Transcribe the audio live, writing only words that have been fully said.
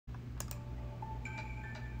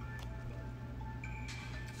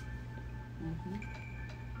You're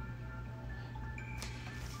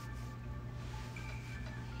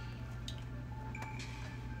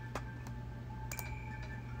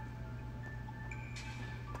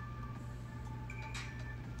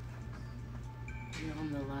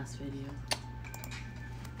on the last video.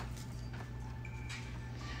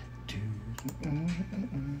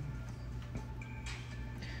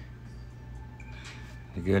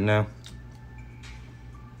 You good now?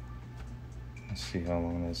 Let's see how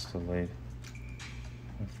long it's delayed.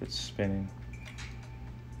 If it's spinning.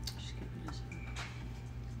 Just give it a second.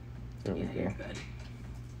 There we You're go. good.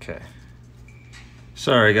 Okay.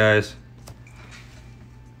 Sorry, guys.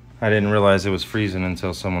 I didn't realize it was freezing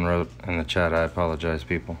until someone wrote in the chat. I apologize,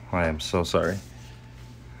 people. I am so sorry.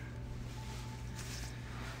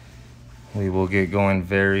 We will get going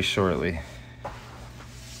very shortly.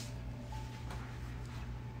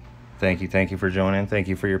 Thank you for joining. Thank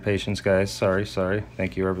you for your patience, guys. Sorry.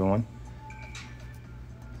 Thank you, everyone.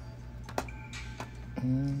 I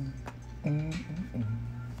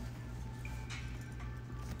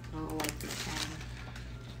don't like the sound.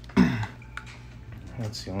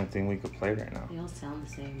 That's the only thing we could play right now. They all sound the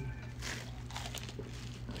same.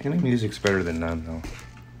 Any music's better than none, though.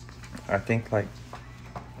 I think, like,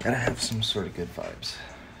 gotta have some sort of good vibes.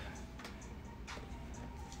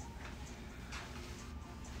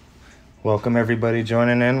 Welcome, everybody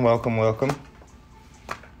joining in. Welcome.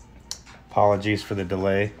 Apologies for the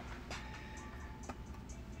delay.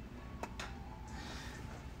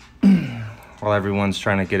 While everyone's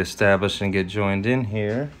trying to get established and get joined in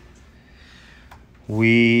here,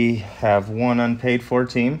 we have one unpaid for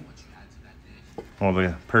team. Well,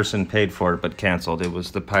 the person paid for it but canceled. It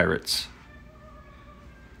was the Pirates.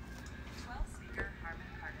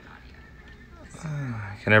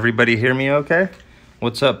 Can everybody hear me okay?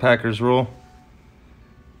 What's up, Packers Rule?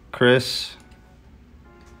 Chris?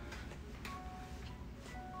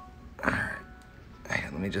 All right. Hey,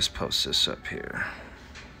 let me just post this up here.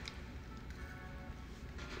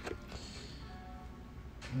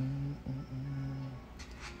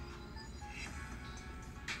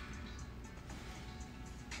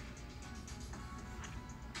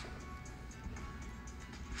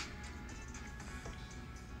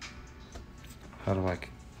 How do I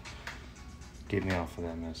get me off of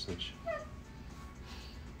that message?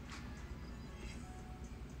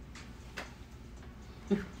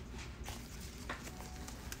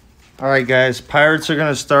 All right, guys. Pirates are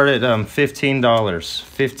going to start at $15.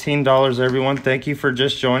 $15, everyone. Thank you for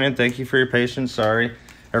just joining. Thank you for your patience. Sorry,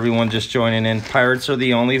 everyone just joining in. Pirates are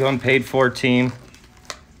the only unpaid for team.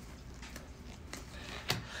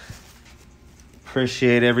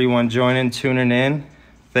 Appreciate everyone joining, tuning in.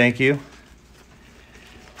 Thank you.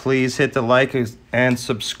 Please hit the like and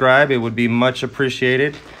subscribe. It would be much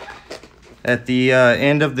appreciated. At the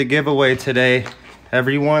end of the giveaway today,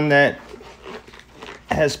 everyone that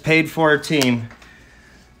has paid for a team,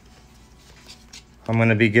 I'm going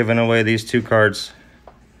to be giving away these 2 cards.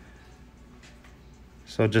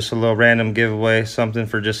 So just a little random giveaway, something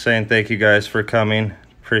for just saying thank you guys for coming.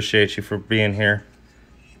 Appreciate you for being here.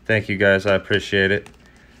 Thank you guys, I appreciate it.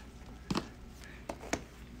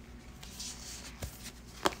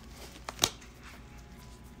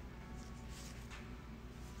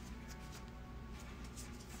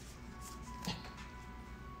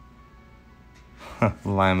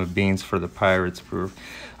 Lima beans for the Pirates, proof.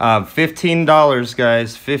 $15,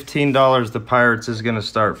 guys. $15 the Pirates is going to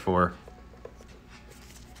start for.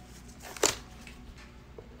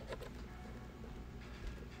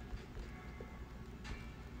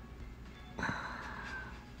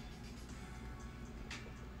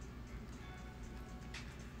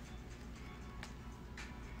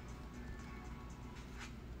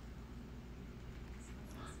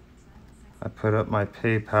 I put up my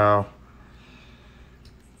PayPal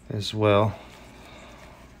as well.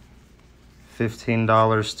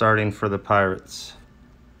 $15 starting for the Pirates.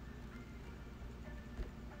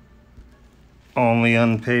 Only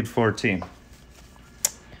unpaid for team.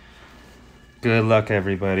 Good luck,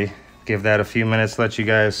 everybody. Give that a few minutes, let you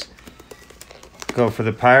guys go for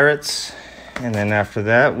the Pirates. And then after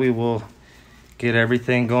that, we will get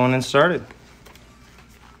everything going and started.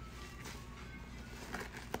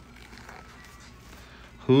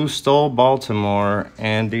 Who stole Baltimore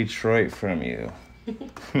and Detroit from you?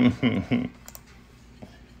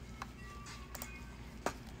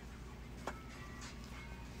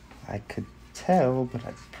 I could tell, but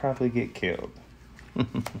I'd probably get killed.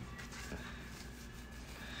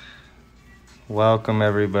 Welcome,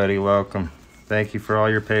 everybody. Welcome. Thank you for all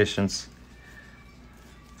your patience.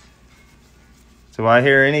 Do I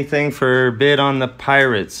hear anything for bid on the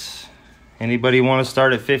Pirates? Anybody want to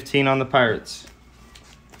start at 15 on the Pirates?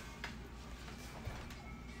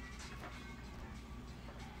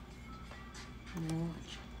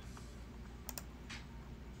 Much.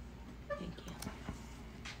 Thank you.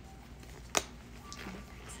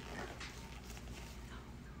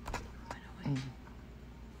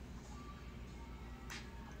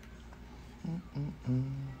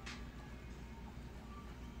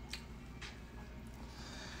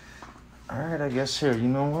 All right, I guess here, you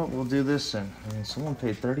know what? We'll do this then. I mean, someone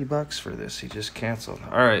paid 30 bucks for this. He just canceled.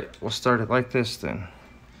 All right, we'll start it like this then.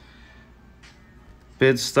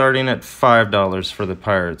 Bids starting at $5 for the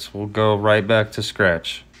Pirates. We'll go right back to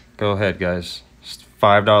scratch. Go ahead, guys.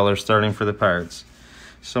 $5 starting for the Pirates.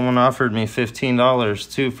 Someone offered me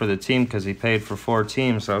 $15 too for the team because he paid for 4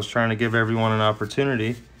 teams. So I was trying to give everyone an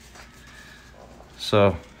opportunity.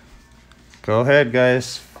 So go ahead,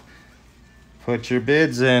 guys. Put your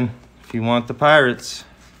bids in if you want the Pirates.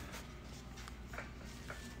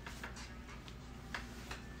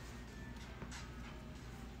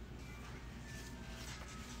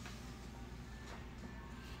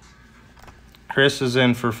 Chris is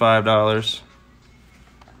in for $5.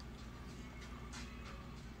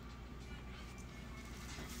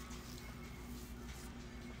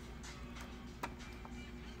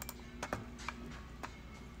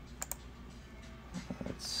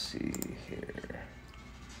 Let's see here.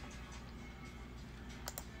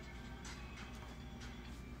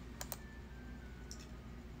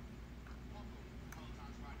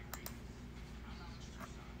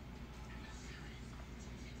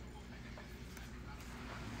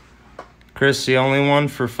 Chris, the only one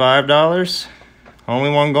for $5. Only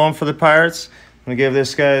one going for the Pirates. I'm going to give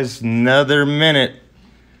this guys another minute.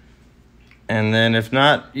 And then if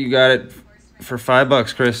not, you got it for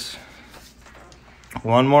 $5, Chris.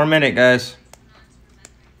 One more minute, guys.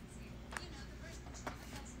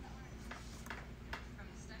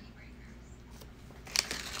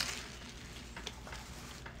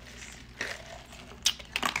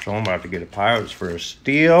 So I'm about to get a Pirates for a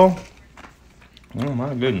steal. Oh,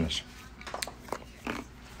 my goodness.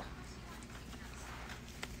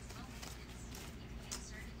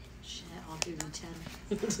 Shit, I'll give you 10.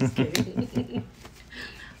 Just kidding.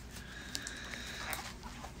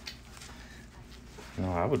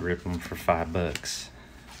 No, I would rip them for $5.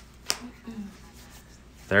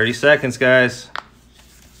 30 seconds, guys.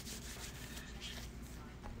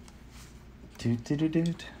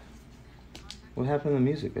 Doot. What happened to the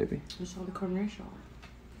music, baby? I saw the commercial.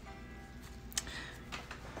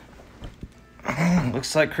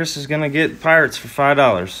 Looks like Chris is gonna get Pirates for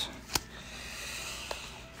 $5.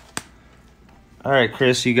 All right,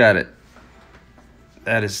 Chris, you got it.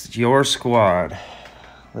 That is your squad.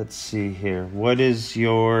 Let's see here. What is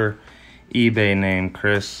your eBay name,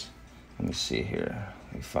 Chris? Let me see here.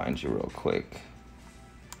 Let me find you real quick.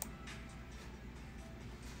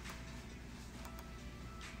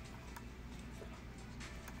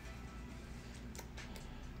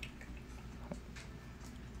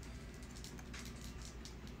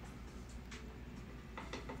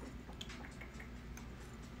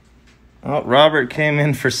 Oh, Robert came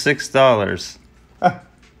in for $6. A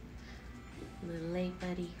little late,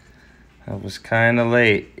 buddy. That was kind of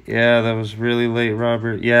late. Yeah, that was really late,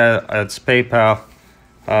 Robert. Yeah, it's PayPal.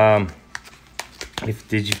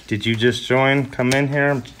 Did you just join? Come in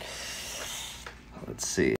here. Let's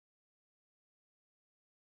see.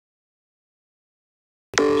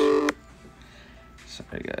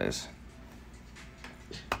 Sorry, guys.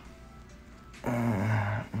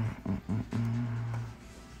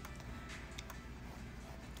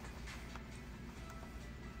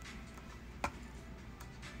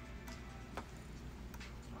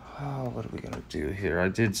 Oh, what are we gonna do here? I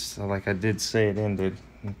did say it ended,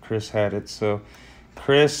 and Chris had it. So,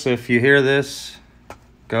 Chris, if you hear this,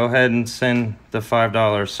 go ahead and send the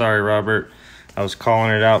 $5. Sorry, Robert. I was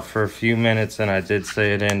calling it out for a few minutes, and I did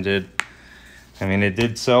say it ended. I mean, it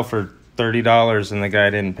did sell for $30, and the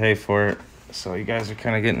guy didn't pay for it. So you guys are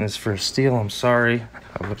kind of getting this for a steal. I'm sorry.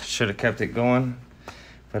 I should have kept it going,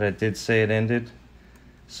 but I did say it ended.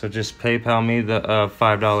 So just PayPal me the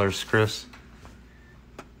 $5, Chris.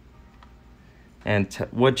 And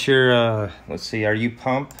what's your, let's see, are you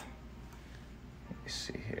Pump? Let me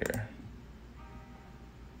see here.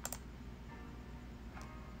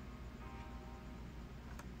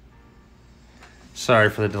 Sorry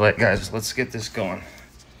for the delay, guys. Let's get this going.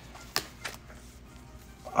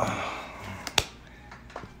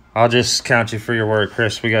 I'll just count you for your word,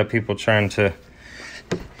 Chris. We got people trying to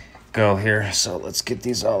go here, so let's get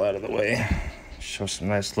these all out of the way. Show some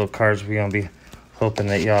nice little cards we're gonna be hoping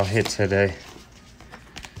that y'all hit today.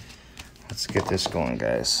 Let's get this going,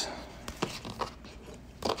 guys.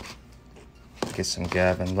 get some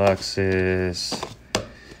Gavin Luxus,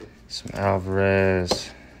 some Alvarez.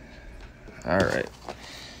 All right,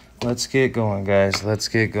 let's get going, guys. Let's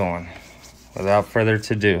get going. Without further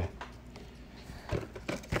ado.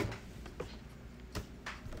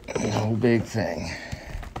 No big thing.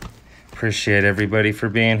 Appreciate everybody for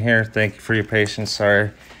being here. Thank you for your patience. Sorry,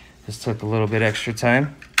 this took a little bit extra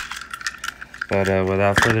time. But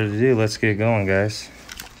without further ado, let's get going, guys.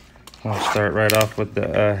 I'll start right off with the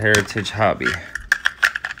Heritage Hobby.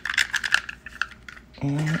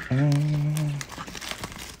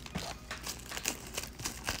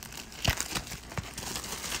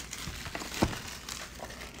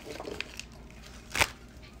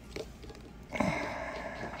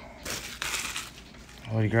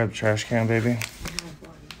 Oh, you grab the trash can, baby?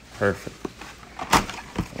 Perfect.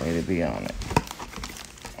 Way to be on it.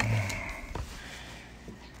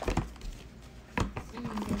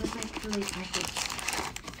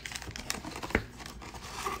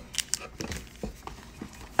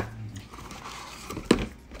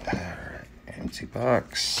 Alright, empty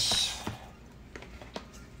box.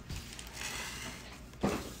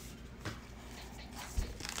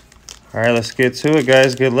 Alright, let's get to it,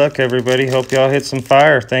 guys. Good luck, everybody. Hope y'all hit some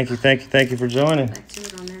fire. Thank you for joining. Back to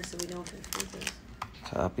it on there so we don't confuse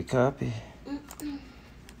it. Copy.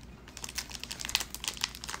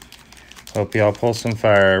 Hope y'all pull some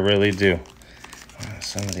fire. I really do.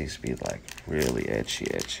 Some of these be like really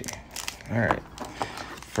etchy. Alright.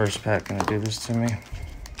 First pack gonna do this to me.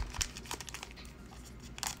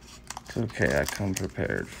 It's okay, I come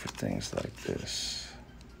prepared for things like this.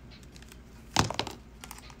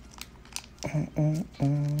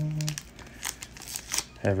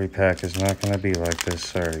 Every pack is not gonna be like this.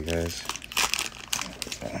 Sorry, guys.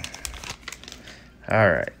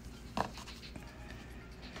 Alright.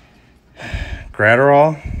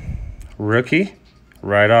 Gratterall, rookie,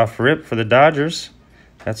 right off rip for the Dodgers.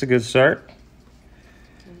 That's a good start.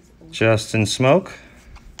 Justin Smoke.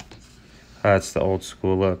 That's the old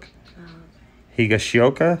school look.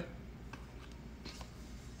 Higashioka.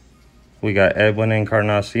 We got Edwin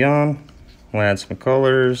Encarnacion, Lance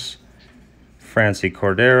McCullers, Francie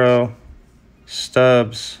Cordero,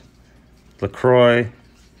 Stubbs, LaCroix.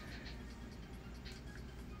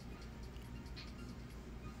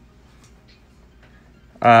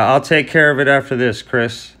 I'll take care of it after this,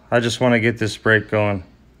 Chris. I just want to get this break going.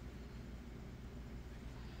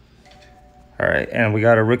 All right, and we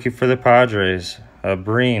got a rookie for the Padres,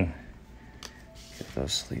 Breen. Get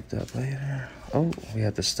those sleeved up later. Oh, we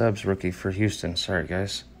had the Stubbs rookie for Houston. Sorry,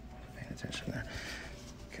 guys. Pay attention there.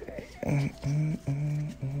 Okay.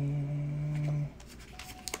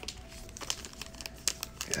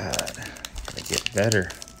 God, gotta get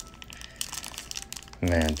better.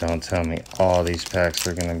 Man, don't tell me all these packs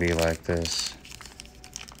are gonna be like this.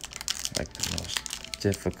 Like the most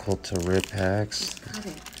difficult to rip packs. Got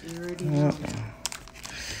it. You already know.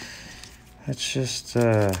 It's just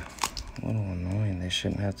a little annoying. They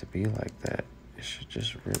shouldn't have to be like that. It should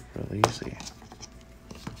just rip real easy.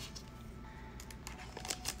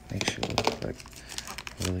 Makes you look like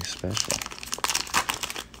really special.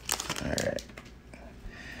 Alright.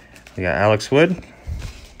 We got Alex Wood,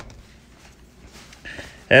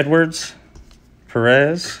 Edwards,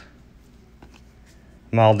 Perez,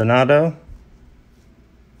 Maldonado,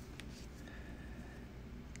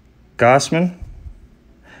 Gossman,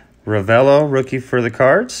 Ravello, rookie for the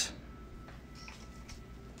Cards,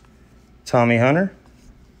 Tommy Hunter,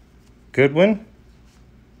 Goodwin,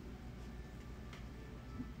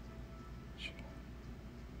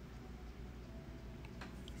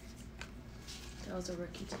 That was a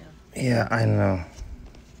rookie too. yeah, I know.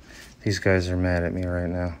 These guys are mad at me right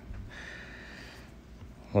now.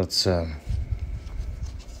 Let's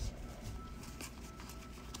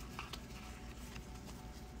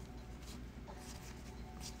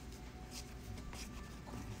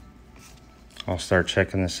I'll start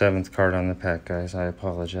checking the 7th card on the pack, guys. I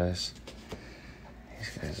apologize.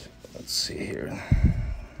 These guys, let's see here.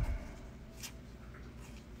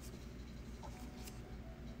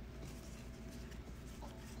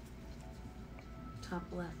 Top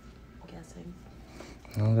left, I'm guessing.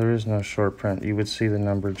 No, there is no short print. You would see the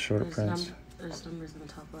numbered short prints. There's numbers in the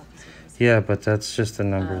top left. Yeah, but that's just the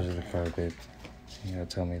numbers of the card, babe. You gotta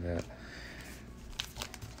tell me that.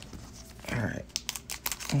 All right.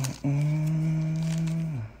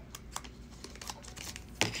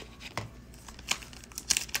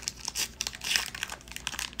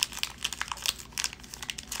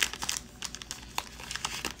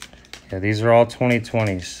 Yeah, these are all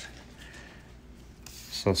 2020s.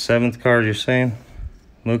 So 7th card, you're saying?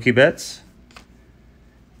 Mookie Betts,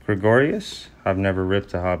 Gregorius, I've never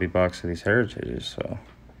ripped a hobby box of these heritages, so.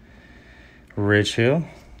 Rich Hill,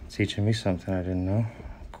 teaching me something I didn't know.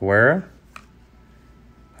 Guerra.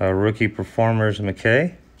 Rookie Performers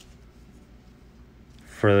McKay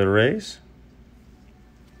for the Rays.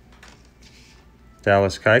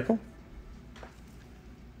 Dallas Keuchel.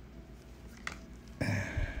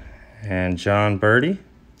 And John Birdie.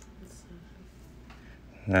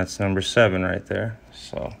 That's number 7 right there.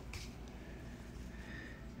 So,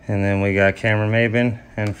 and then we got Cameron Maybin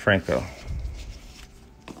and Franco.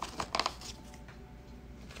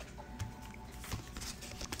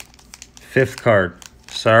 Fifth card.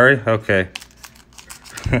 Sorry? Okay.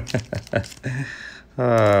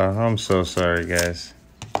 I'm so sorry, guys.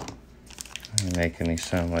 I'm making me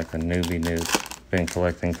sound like a newbie noob. Been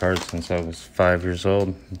collecting cards since I was 5 years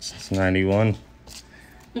old. It's 91.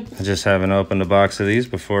 I just haven't opened a box of these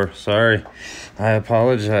before. Sorry. I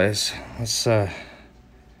apologize. Let's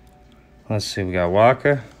see. We got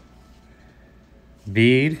Waka,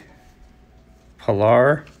 Bede,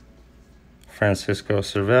 Pilar, Francisco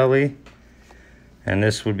Cervelli, and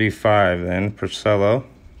this would be 5 then, Porcello.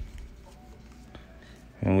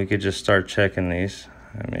 And we could just start checking these.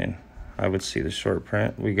 I mean, I would see the short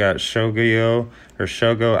print. We got Shogo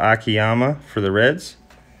Akiyama for the Reds.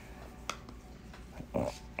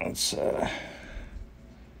 It's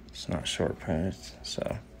not short print,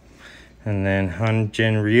 so. And then Hyun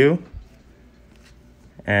Jin Ryu.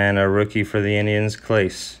 And a rookie for the Indians,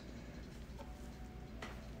 Clace.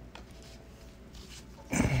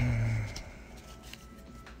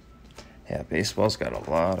 Yeah, baseball's got a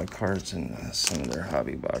lot of cards in some of their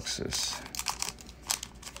hobby boxes.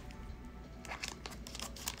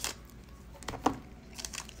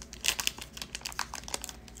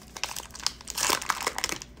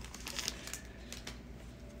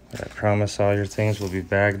 I promise all your things will be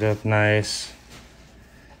bagged up nice.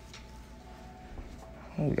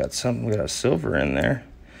 Oh, we got a silver in there.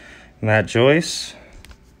 Matt Joyce,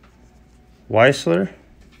 Weissler,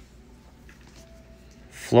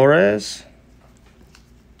 Flores,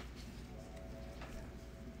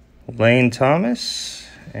 Lane Thomas,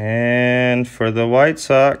 and for the White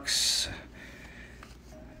Sox,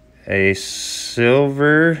 a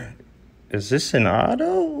silver. Is this an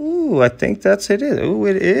auto? Ooh, I think that's it. Ooh,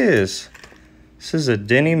 it is. This is a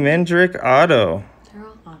Denny Mendrick auto. They're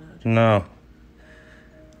all autoed. No.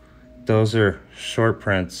 Those are short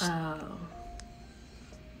prints. Oh. I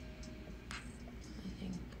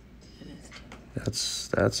think it is.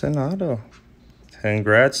 That's an auto.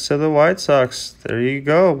 Congrats to the White Sox. There you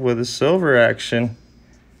go with the silver action.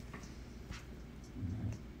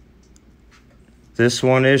 This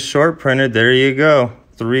one is short printed. There you go.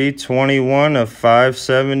 321 of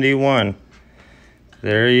 571.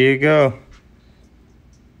 There you go.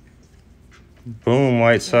 Boom,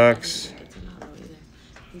 White Sox. I don't think it's an auto either.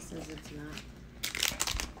 He says it's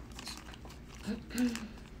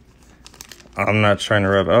not. I'm not trying to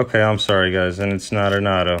rub. Okay, I'm sorry, guys. And it's not an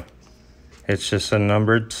auto. It's just a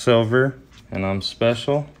numbered silver, and I'm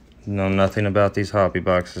special. Know nothing about these hobby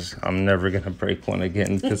boxes. I'm never going to break one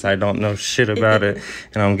again because I don't know shit about it,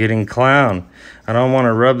 and I'm getting clown. I don't want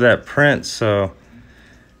to rub that print, so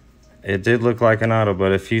it did look like an auto,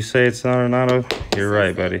 but if you say it's not an auto, you're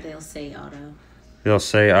right, buddy. They'll say auto. They'll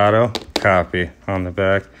say auto, copy on the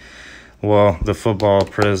back. Well, the football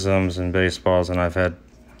prisms and baseballs, and I've had,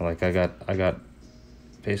 like, I got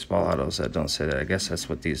baseball autos that don't say that. I guess that's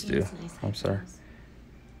what these do. It's nice. I'm sorry.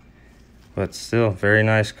 But still, very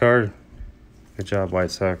nice card. Good job,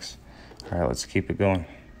 White Sox. All right, let's keep it going.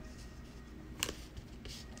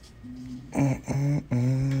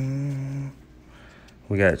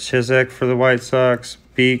 We got Chisek for the White Sox,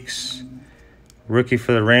 Beeks, rookie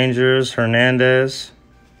for the Rangers, Hernandez,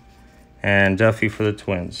 and Duffy for the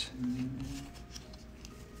Twins.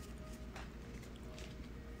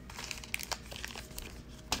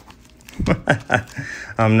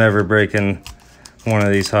 I'm never breaking one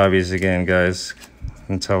of these hobbies again, guys,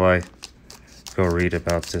 until I go read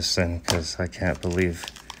about this thing, because I can't believe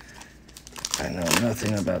I know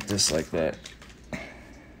nothing about this like that.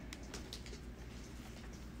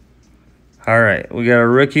 All right, we got a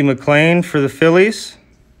rookie McLean for the Phillies,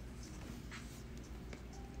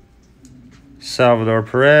 Salvador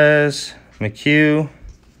Perez, McHugh,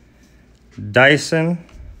 Dyson,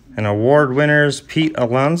 and award winners Pete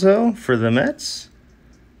Alonso for the Mets,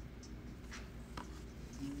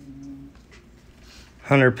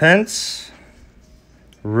 Hunter Pence,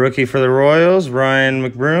 rookie for the Royals, Ryan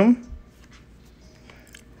McBroom,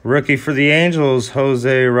 rookie for the Angels,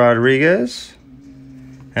 Jose Rodriguez,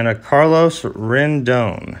 and a Carlos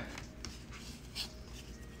Rendon.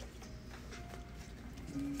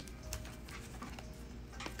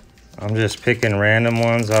 I'm just picking random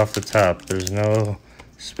ones off the top. There's no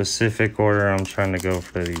specific order I'm trying to go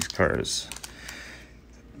for these cards.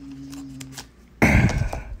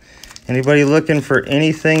 Anybody looking for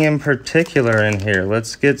anything in particular in here?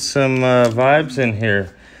 Let's get some vibes in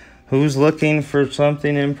here. Who's looking for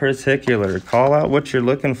something in particular? Call out what you're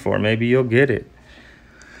looking for. Maybe you'll get it.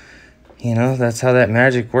 You know, that's how that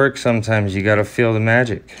magic works sometimes. You got to feel the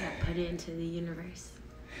magic. Yeah, put it into the universe.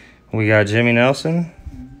 We got Jimmy Nelson,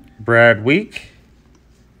 Brad Week,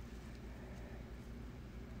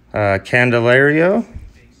 Candelario,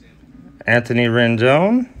 Anthony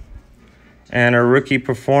Rendon, and our rookie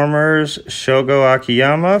performers, Shogo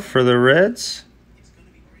Akiyama for the Reds.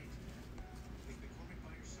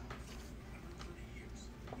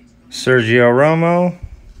 Sergio Romo,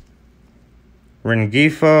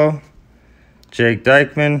 Rengifo, Jake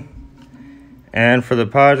Dykman, and for the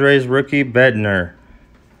Padres, rookie Bednar.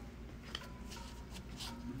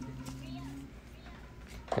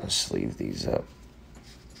 Gotta sleeve these up.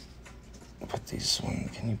 Put these one.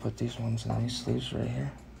 Can you put these ones in these sleeves right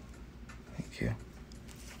here? Thank you.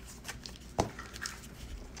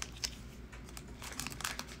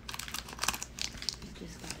 You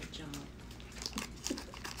just got a job.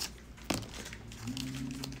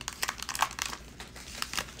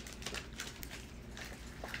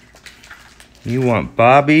 You want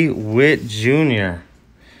Bobby Witt Jr.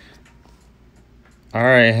 All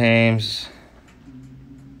right, Hames.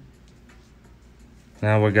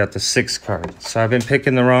 Now we got the 6 card. So I've been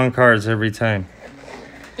picking the wrong cards every time.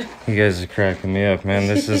 You guys are cracking me up, man.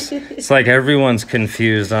 This is, it's like everyone's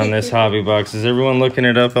confused on this hobby box. Is everyone looking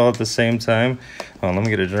it up all at the same time? Oh, let me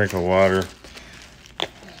get a drink of water.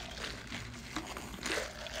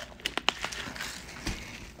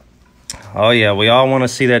 Oh, yeah, we all want to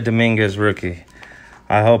see that Dominguez rookie.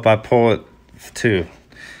 I hope I pull it, too.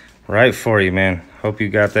 Right for you, man. Hope you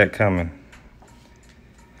got that coming.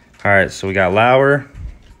 All right, so we got Lauer.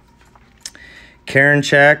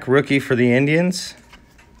 Karinchak, rookie for the Indians.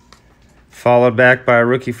 Followed back by a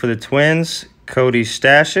rookie for the Twins, Cody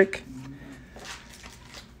Stashik.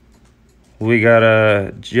 We got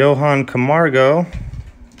a Johan Camargo.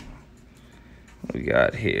 What we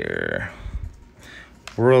got here?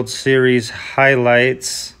 World Series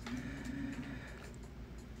highlights.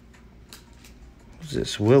 Who's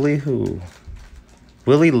this? Willie who?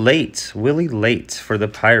 Willie Late. Willie Late for the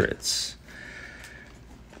Pirates.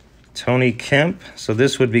 Tony Kemp. So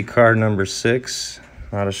this would be card number 6.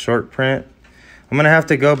 Not a short print. I'm going to have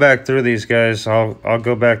to go back through these guys. I'll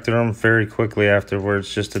go back through them very quickly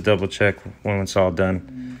afterwards just to double check when it's all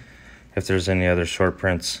done. If there's any other short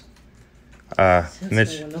prints.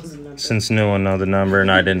 Since no one knows the number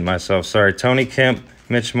and I didn't myself. Sorry. Tony Kemp,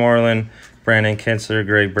 Mitch Moreland, Brandon Kintzler,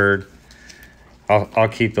 Greg Bird. I'll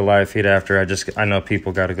keep the live feed after. I know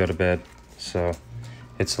people got to go to bed. So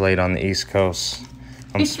it's late on the East Coast.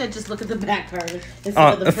 You should just look at the back card.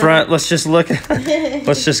 The front. Let's just look at.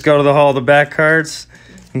 Let's just go to the hall of the back cards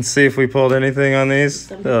and see if we pulled anything on these.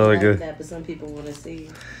 Some people like good. That, but some people want to see.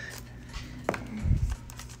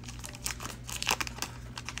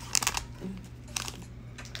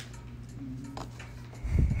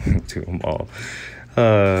 Do them all.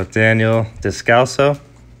 Daniel Descalso,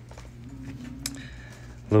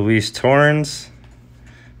 Luis Torrens.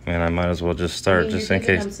 Man, I might as well just start just in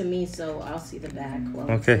case. Come to me, so I'll see the back.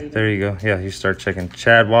 Okay, there you go. Yeah, you start checking.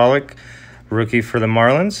 Chad Wallach, rookie for the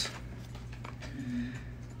Marlins.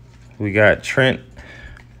 We got Trent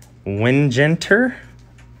Wingenter.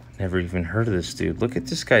 Never even heard of this dude. Look at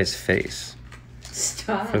this guy's face.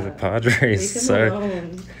 Stop. For the Padres. Leave him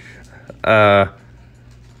alone.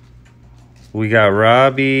 We got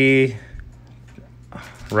Robbie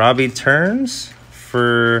Turns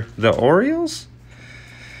for the Orioles.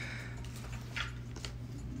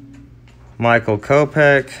 Michael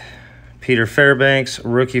Kopech, Peter Fairbanks,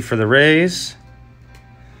 rookie for the Rays.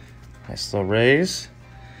 Nice little Rays.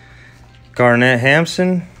 Garnett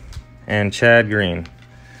Hampson and Chad Green.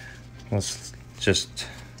 Let's just...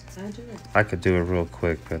 I could do it real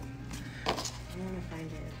quick, but... I want to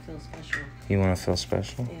find it and feel special. You want to feel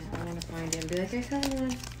special? Yeah, I want to find it and be like, I found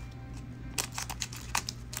one.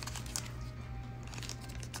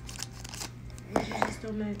 Just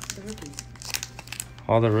don't make the rookies.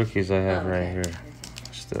 All the rookies I have okay. right here. Okay.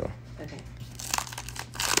 Still. Okay.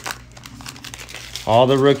 All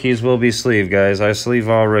the rookies will be sleeved, guys. I sleeve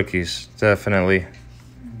all rookies, definitely.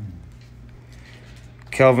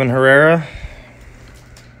 Kelvin Herrera.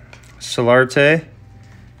 Solarte.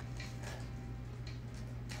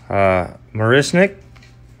 Marisnik.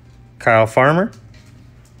 Kyle Farmer.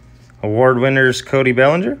 Award winners Cody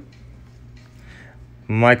Bellinger.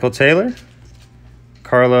 Michael Taylor.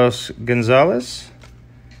 Carlos Gonzalez,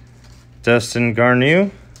 Dustin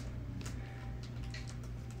Garneau,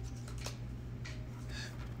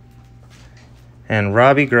 and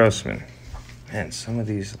Robbie Grossman. Man, some of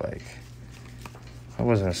these, like, I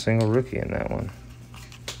wasn't a single rookie in that one.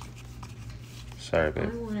 Sorry,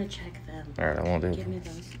 babe. I want to check them. All right, I won't do it. Give me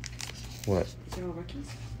those. What? These are all rookies?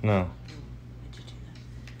 No. Oh, why'd you do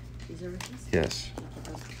that? These are rookies? Yes. Can you put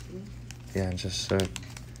those with me? Yeah, just a sec.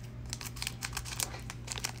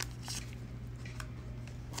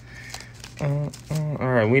 All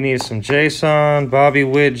right, we need some Jason, Bobby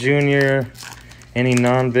Witt Jr., any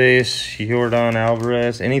non-base, Yordan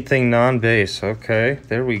Alvarez, anything non-base. Okay,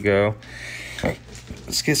 there we go.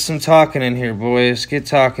 Let's get some talking in here, boys. Let's get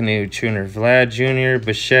talking to you, Tuner. Vlad Jr.,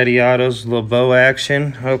 Bichetti Autos, little bow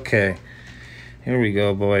action. Okay, here we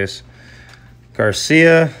go, boys.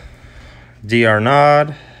 Garcia,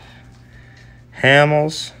 D'Arnaud,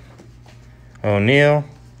 Hamels, O'Neill,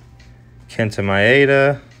 Kenta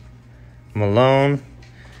Maeda, Malone,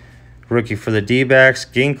 rookie for the D-backs,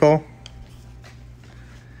 Ginkel,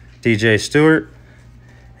 DJ Stewart,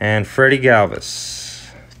 and Freddie Galvis.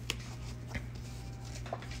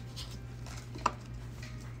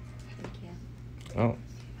 Thank you. Oh.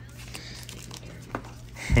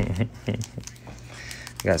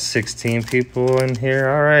 Got 16 people in here.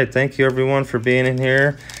 All right, thank you everyone for being in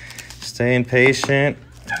here. Staying patient.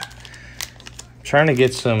 I'm trying to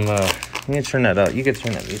get some, let me turn that up. You can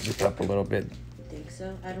turn that music up a little bit. Think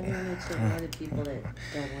so? I don't want it to annoy the people that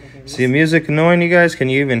don't want to hear See the music annoying you guys? Can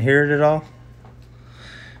you even hear it at all?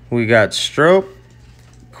 We got Strope,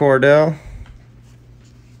 Cordell,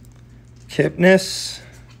 Kipnis,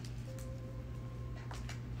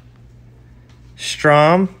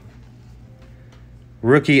 Strom,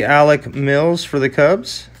 rookie Alec Mills for the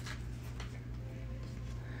Cubs,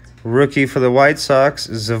 rookie for the White Sox,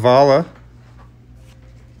 Zavala,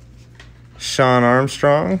 Sean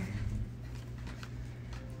Armstrong,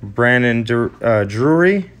 Brandon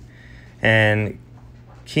Drury, and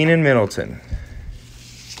Keenan Middleton.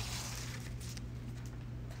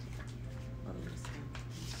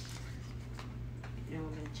 You know, I'm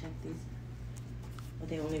going to check these. Are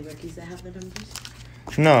they only rookies that have the numbers?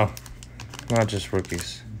 No, not just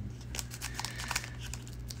rookies.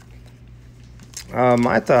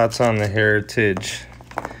 My thoughts on the Heritage.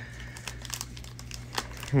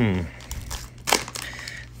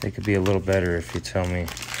 They could be a little better if you tell me.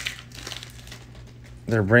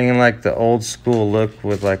 They're bringing like the old school look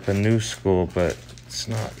with like the new school, but it's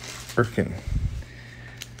not working.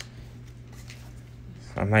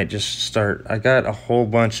 I might just start. I got a whole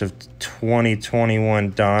bunch of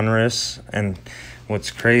 2021 Donruss, and what's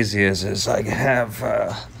crazy is I have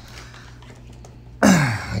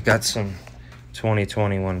I got some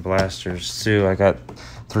 2021 blasters too. I got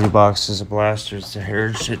 3 boxes of blasters to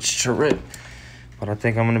Heritage to rip. But I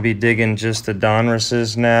think I'm going to be digging just the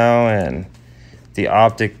Donrusses now and the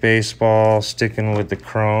Optic Baseball, sticking with the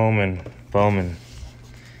Chrome and Bowman.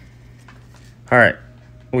 All right.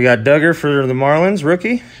 We got Duggar for the Marlins,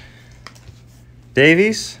 rookie.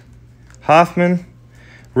 Davies, Hoffman,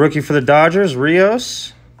 rookie for the Dodgers,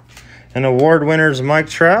 Rios. And award winners, Mike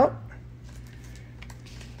Trout.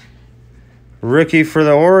 Rookie for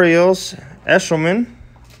the Orioles, Eshelman.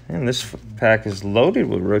 And this pack is loaded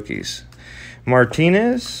with rookies.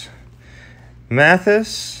 Martinez,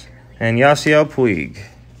 Mathis, and Yasiel Puig.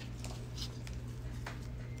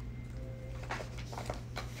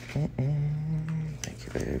 Thank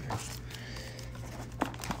you, babe.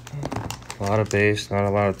 A lot of base, not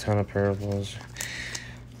a ton of parables.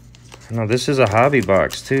 No, this is a hobby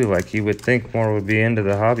box too. Like you would think more would be into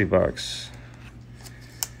the hobby box.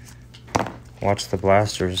 Watch the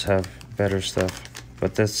blasters have better stuff,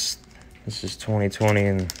 but this is 2020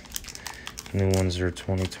 and new ones are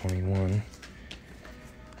 2021.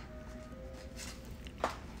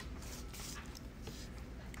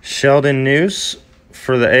 Sheldon Neuse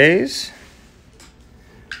for the A's.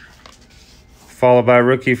 Followed by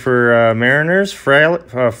rookie for Mariners,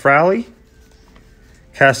 Fraley.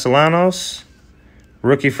 Castellanos.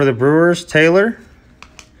 Rookie for the Brewers, Taylor.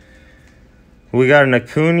 We got an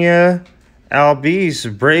Acuna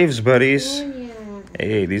Albies, Braves buddies. Oh, yeah.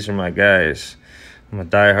 Hey, these are my guys. I'm a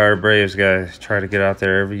diehard Braves guy. Try to get out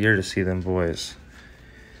there every year to see them boys.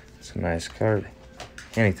 It's a nice card.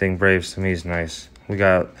 Anything Braves to me is nice. We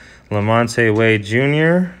got Lamonte Wade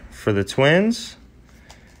Jr. for the Twins.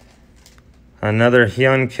 Another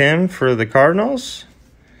Hyun Kim for the Cardinals.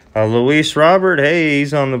 Luis Robert, hey,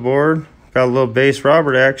 he's on the board. Got a little base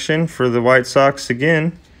Robert action for the White Sox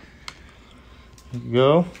again. There you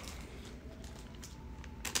go.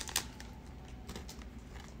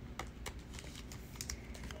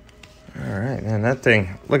 right, man, that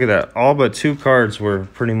thing, look at that. All but 2 cards were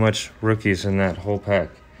pretty much rookies in that whole pack.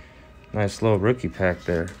 Nice little rookie pack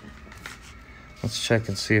there. Let's check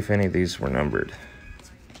and see if any of these were numbered.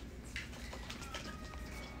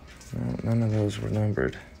 No, none of those were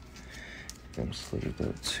numbered. Them sleeve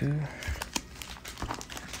though too.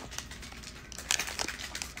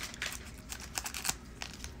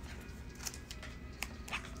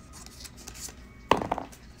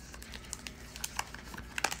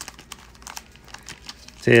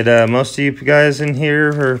 Did most of you guys in here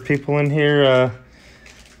or people in here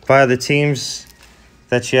buy the teams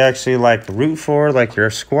that you actually like root for, like your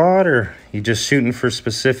squad, or you just shooting for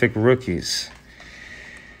specific rookies?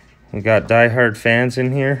 We got diehard fans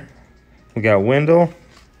in here. We got Wendell,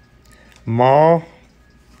 Maul,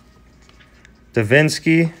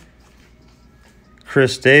 Davinsky,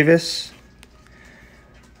 Chris Davis,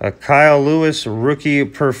 Kyle Lewis, rookie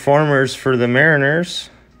performers for the Mariners.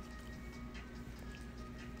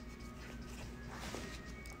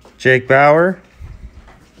 Jake Bauer,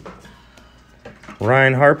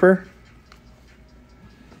 Ryan Harper,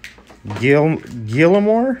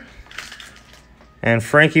 Gilmore, and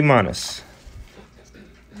Frankie Montas.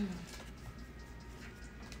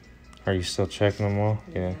 Are you still checking them all?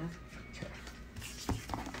 Yeah.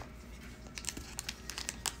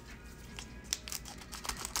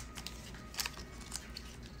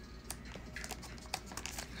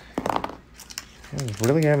 I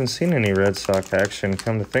really haven't seen any Red Sox action,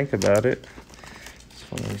 come to think about it. That's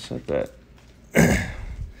funny you said that.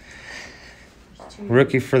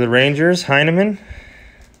 Rookie for the Rangers, Heineman.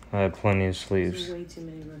 I have plenty of sleeves. Way too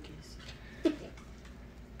many rookies.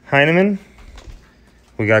 Heineman.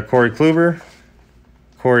 We got Corey Kluber,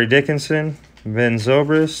 Corey Dickinson, Ben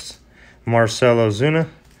Zobrist, Marcelo Zuna,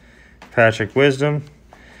 Patrick Wisdom,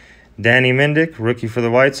 Danny Mendick, rookie for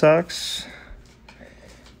the White Sox.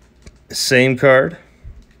 Same card,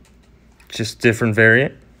 just different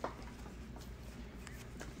variant.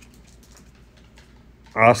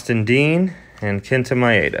 Austin Dean and Kenta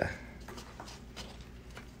Maeda.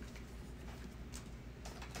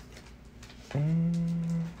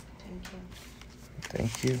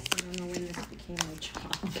 Thank you. I don't know when this became my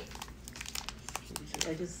job.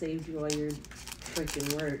 I just saved you all your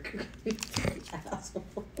freaking work. Asshole.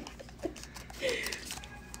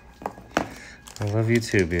 I love you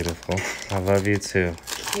too, beautiful. I love you too.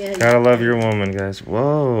 Yeah, Gotta love your woman, guys.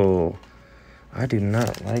 Whoa. I do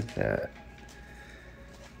not like that.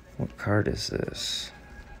 What card is this?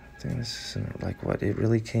 I think this isn't like what? It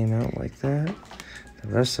really came out like that? The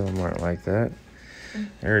rest of them aren't like that.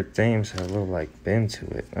 Eric Thames had a little like bend to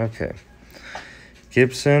it. Okay.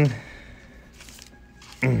 Gibson.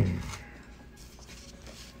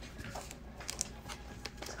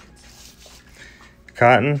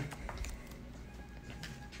 Cotton.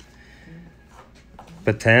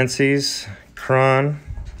 Betances. Cron.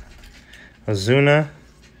 Ozuna.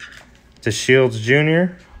 DeShields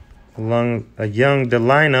Jr. A young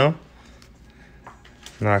Delino.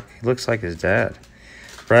 He looks like his dad.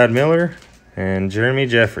 Brad Miller. And Jeremy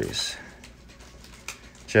Jeffries.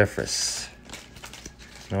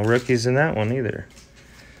 No rookies in that one either.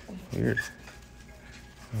 Weird.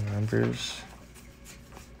 Numbers.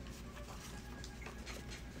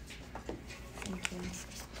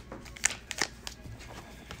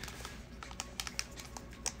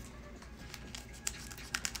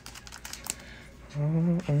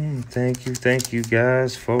 Thank you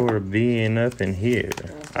guys for being up in here.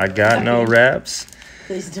 I got no raps.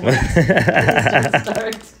 Please don't. Please don't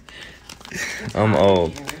start. I'm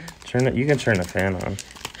old. You can turn the fan on.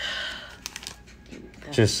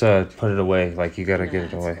 Just put it away. Like you gotta get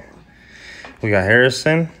it away. We got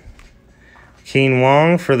Harrison, Keen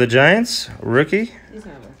Wong for the Giants, rookie. He's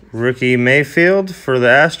not rookies. Rookie Mayfield for the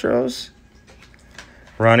Astros.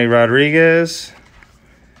 Ronnie Rodriguez.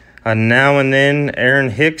 A now and then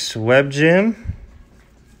Aaron Hicks Web Gym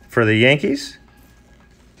for the Yankees.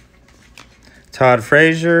 Todd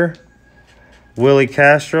Frazier. Willie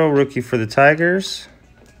Castro, rookie for the Tigers.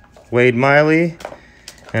 Wade Miley.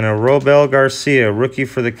 And a Robel Garcia, rookie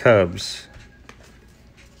for the Cubs.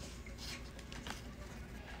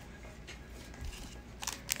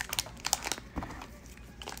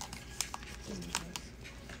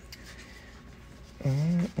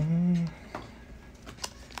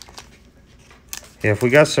 Yeah, if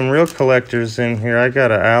we got some real collectors in here, I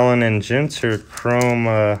got a Allen and Ginter Chrome,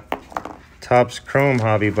 Topps Chrome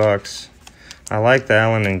hobby box. I like the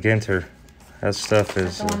Allen and Ginter. That stuff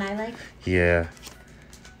is... That's the one I like? Yeah.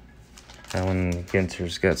 Allen and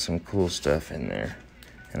Ginter's got some cool stuff in there.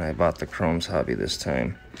 And I bought the Chromes hobby this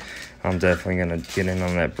time. I'm definitely going to get in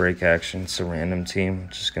on that break action. It's a random team.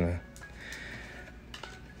 Just going to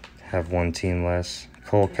have one team less.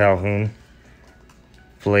 Cole Calhoun,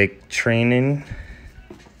 Blake Trainin,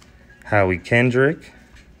 Howie Kendrick.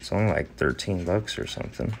 It's only like $13 or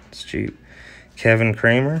something. It's cheap. Kevin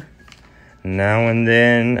Kramer. Now and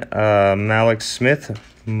then, Malik Smith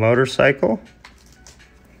motorcycle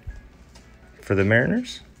for the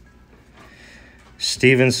Mariners.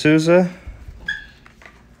 Steven Souza.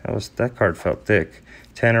 That card felt thick.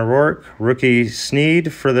 Tanner Rourke, rookie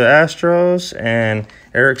Sneed for the Astros, and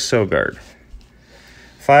Eric Sogard.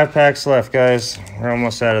 5 packs left, guys. We're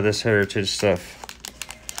almost out of this heritage stuff.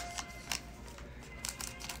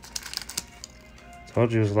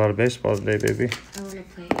 Told you it was a lot of baseball today, baby. I want to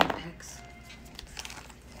play Apex.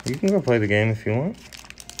 You can go play the game if you want.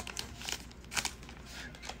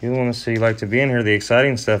 You want to see, like to be in here. The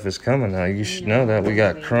exciting stuff is coming now. You should know that. We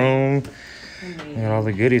got Chrome and all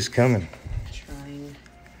the goodies coming. Trying.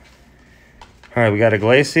 All right, we got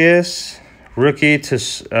Iglesias, rookie to,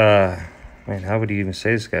 man, how would you even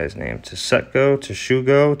say this guy's name?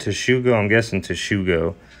 Teshugo, I'm guessing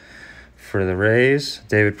Teshugo for the Rays.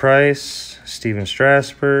 David Price, Steven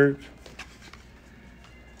Strasburg,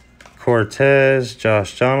 Cortez,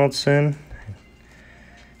 Josh Donaldson,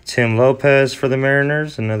 Tim Lopez for the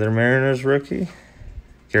Mariners, another Mariners rookie.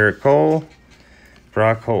 Garrett Cole,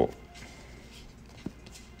 Brock Holt.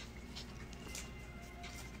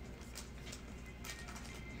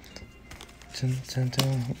 If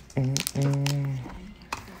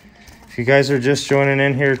you guys are just joining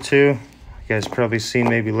in here too, you guys probably seen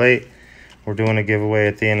maybe late, we're doing a giveaway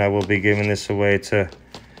at the end. I will be giving this away to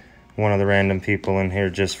one of the random people in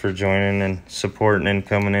here just for joining and supporting and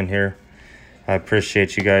coming in here. I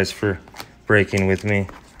appreciate you guys for breaking with me.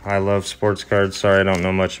 I love sports cards. Sorry I don't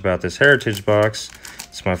know much about this heritage box.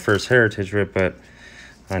 It's my first heritage rip, but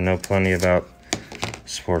I know plenty about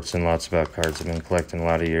sports and lots about cards. I've been collecting a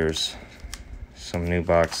lot of years. Some new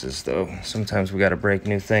boxes though. Sometimes we got to break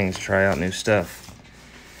new things, try out new stuff.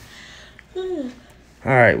 All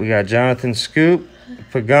right, we got Jonathan Scoop,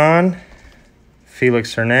 Pagan,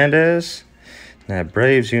 Felix Hernandez, that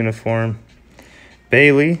Braves uniform,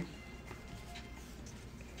 Bailey.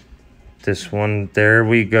 This one, there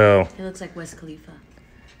we go. It looks like Wiz Khalifa.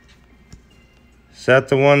 Is that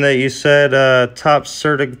the one that you said top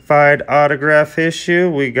certified autograph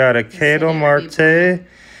issue? We got a Ketel Marte.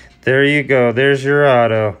 There you go. There's your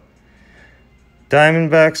auto.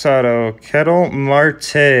 Diamondbacks auto, Ketel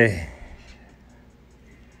Marte.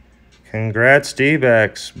 Congrats,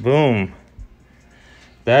 D-backs. Boom.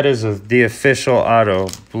 That is the official auto.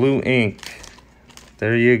 Blue ink.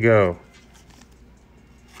 There you go.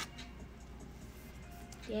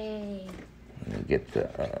 Yay. Let me get the...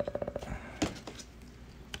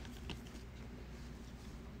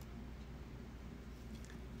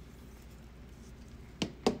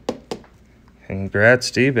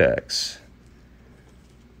 Congrats, D-backs.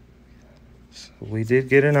 So we did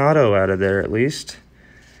get an auto out of there at least.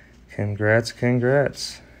 Congrats,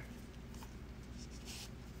 congrats.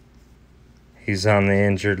 He's on the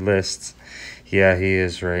injured list. Yeah, he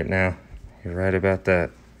is right now. You're right about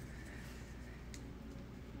that.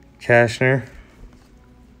 Cashner.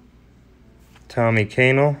 Tommy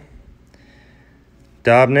Canel.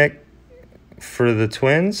 Dobnik for the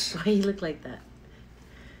Twins. Why you look like that?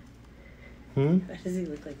 Why does he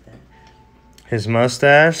look like that? His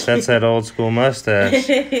mustache? That's that old school mustache.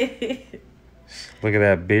 Look at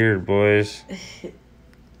that beard, boys.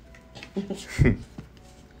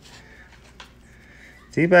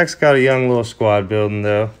 D-backs got a young little squad building,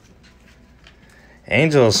 though.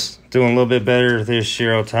 Angels doing a little bit better this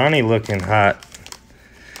year. Ohtani looking hot.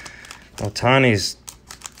 Ohtani's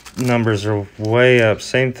numbers are way up.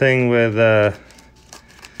 Same thing with, oh,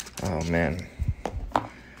 man.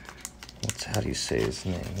 How do you say his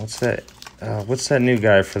name? What's that new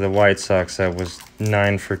guy for the White Sox that was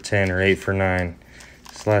 9 for 10 or 8 for 9?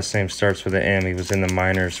 His last name starts with an M. He was in the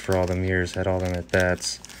minors for all them years, had all them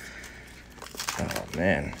at-bats. Oh,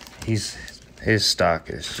 man. His stock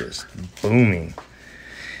is just booming.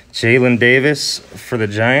 Jalen Davis for the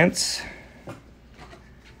Giants.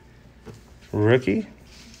 Rookie.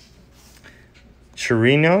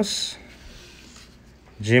 Chirinos.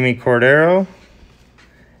 Jimmy Cordero.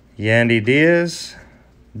 Yandy Diaz.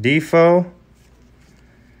 Defoe.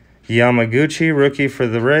 Yamaguchi, rookie for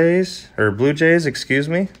the Blue Jays, excuse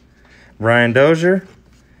me. Ryan Dozier.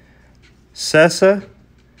 Sessa.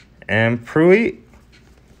 And Pruitt.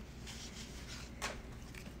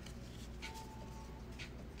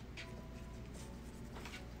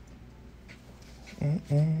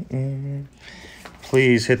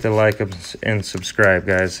 Please hit the like and subscribe,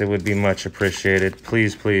 guys. It would be much appreciated.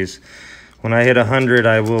 Please, please. When I hit 100,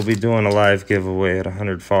 I will be doing a live giveaway at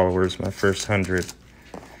 100 followers, my first 100.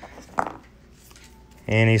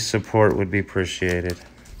 Any support would be appreciated.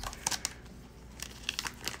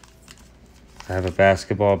 I have a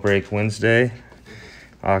basketball break Wednesday.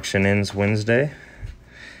 Auction ends Wednesday.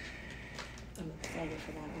 I'm excited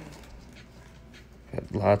for that one.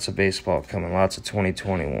 Got lots of baseball coming, lots of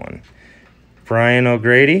 2021. Brian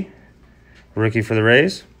O'Grady, rookie for the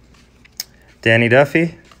Rays. Danny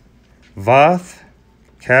Duffy, Voth,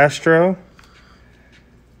 Castro,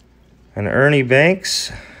 and Ernie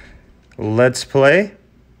Banks. Let's play.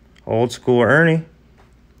 Old school Ernie.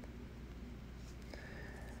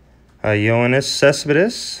 Yoenis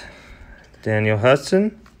Cespedes, Daniel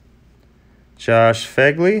Hudson, Josh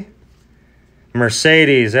Fegley,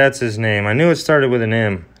 Mercedes, that's his name. I knew it started with an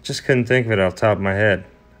M. I just couldn't think of it off the top of my head.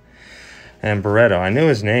 And Barreto, I knew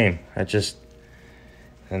his name.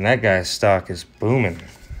 And that guy's stock is booming.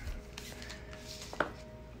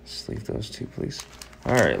 Let's leave those two, please.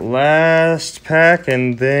 All right, last pack,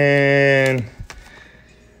 and then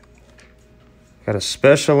got a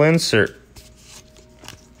special insert.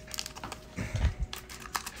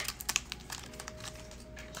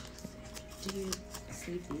 Do you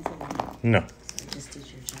sleep these or No. I just did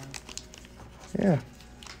your job. Yeah.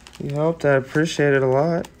 You helped. I appreciate it a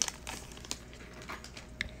lot.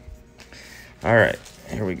 All right.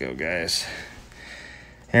 Here we go, guys.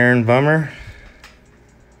 Aaron Bummer.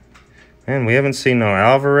 Man, we haven't seen no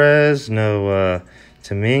Alvarez, no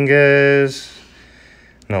Dominguez,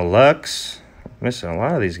 no Lux. Missing a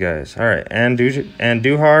lot of these guys. All right.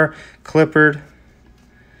 Andujar, Clippard,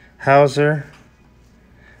 Hauser.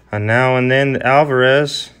 And now and then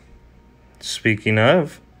Alvarez. Speaking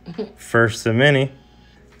of, first of many.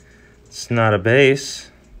 It's not a base.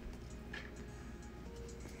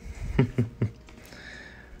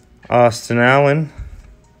 Austin Allen.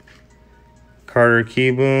 Carter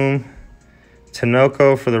Kieboom.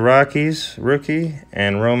 Tinoco for the Rockies, rookie.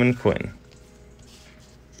 And Roman Quinn.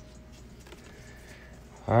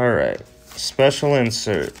 All right. Special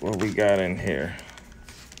insert. What we got in here?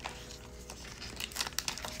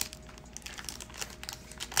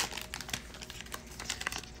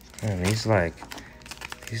 Man, these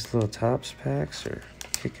little Topps packs are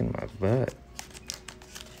kicking my butt.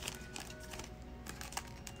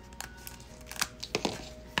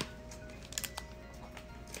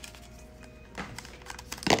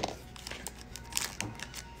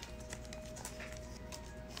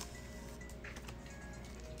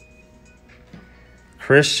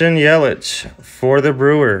 Christian Yelich for the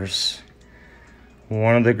Brewers.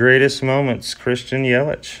 One of the greatest moments, Christian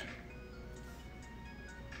Yelich.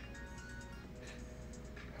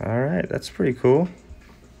 All right, that's pretty cool.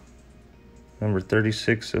 Number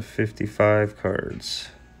 36 of 55 cards.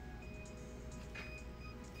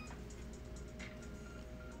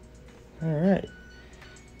 All right.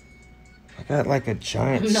 I got like a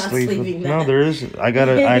giant I'm not sleeve. sleeving No, that. there is.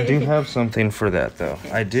 I do have something for that though.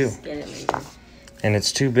 Okay, I do. just get it later. And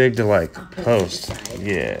it's too big to like I'll put it post. aside.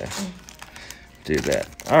 Yeah. Do that.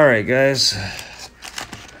 All right, guys.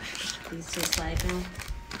 These two slide now.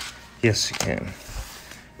 Yes, you can.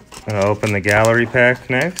 I'm gonna open the gallery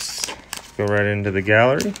pack next. Go right into the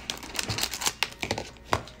gallery.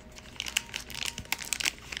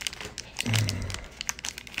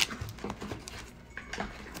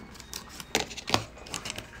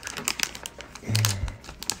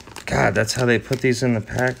 God, that's how they put these in the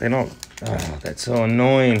pack. They don't. Oh, that's so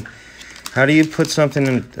annoying. How do you put something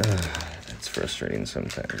in? That's frustrating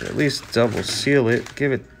sometimes. At least double seal it.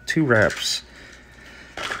 Give it 2 wraps.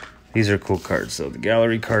 These are cool cards, though. The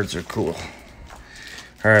gallery cards are cool.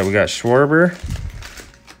 All right, we got Schwarber.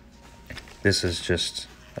 This is just,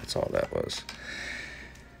 that's all that was.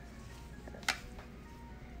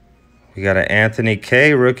 We got an Anthony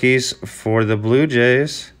K. rookies for the Blue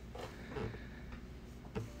Jays.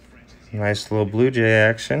 Nice little Blue Jay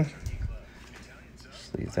action.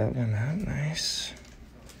 Just leave that one out. Nice.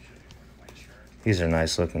 These are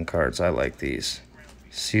nice looking cards. I like these.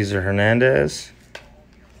 Cesar Hernandez.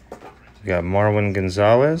 We got Marwin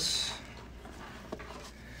Gonzalez.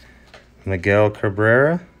 Miguel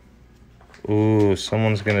Cabrera. Ooh,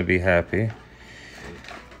 someone's going to be happy.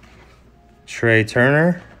 Trey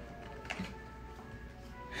Turner.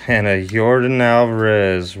 And a Jordan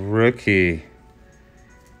Alvarez rookie.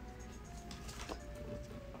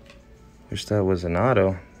 Wish that was an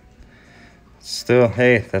auto. Still,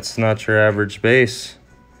 hey, that's not your average base.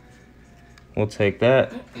 We'll take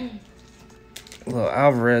that. A little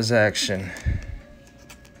Alvarez action.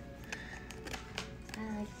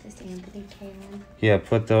 I like this Anthony K one. Yeah,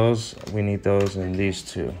 put those. We need those and these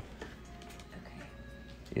two.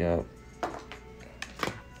 Okay. Yep.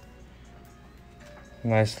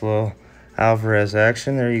 Nice little Alvarez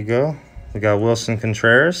action. There you go. We got Wilson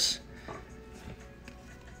Contreras,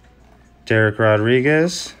 Derek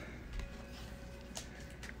Rodriguez,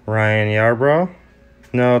 Ryan Yarbrough.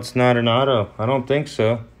 No, it's not an auto. I don't think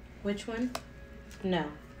so. Which one? No.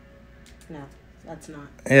 No, that's not.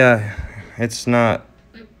 Yeah, it's not.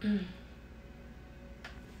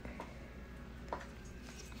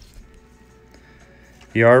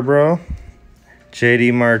 Yarbrough,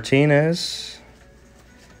 JD Martinez,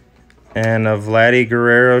 and a Vladdy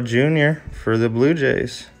Guerrero Jr. for the Blue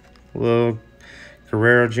Jays. Little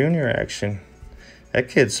Guerrero Jr. action. That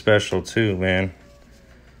kid's special too, man.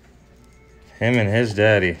 Him and his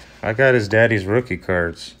daddy. I got his daddy's rookie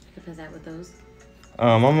cards. You put that with those?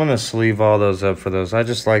 I'm gonna sleeve all those up for those. I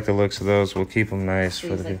just like the looks of those. We'll keep them nice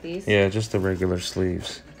Sleeves for the. like these? Yeah, just the regular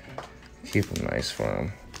sleeves. Okay. Keep them nice for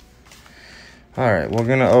them. All right, we're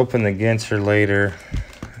gonna open the Ginter later.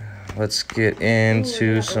 Let's get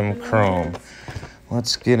into some chrome.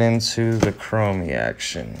 Let's get into the chromey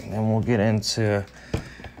action. Then we'll get into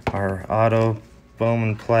our auto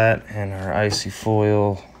Bowman Plat and our icy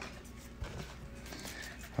foil.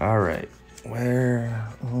 All right, where?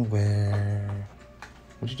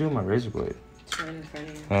 What'd you do with my razor blade? It's right in front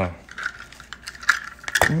of you. Oh.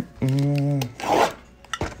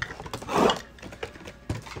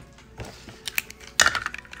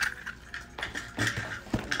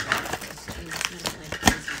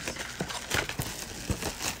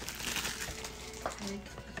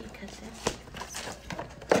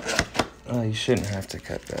 Oh, you shouldn't have to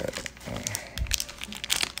cut that.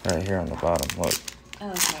 Right here on the bottom, look. Oh,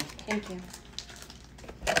 okay. Thank you.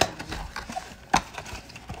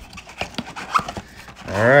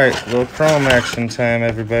 All right, little chrome action time,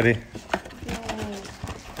 everybody. Yay.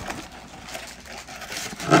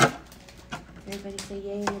 Everybody say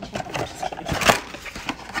yay in the chat. Just kidding.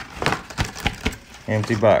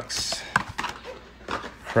 Empty box.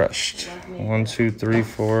 Crushed. 1, 2, 3,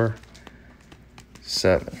 4,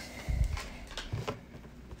 7.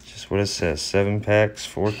 Just what it says. 7 packs,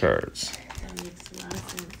 4 cards. That makes a lot of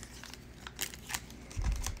sense.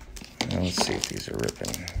 Now let's see if these are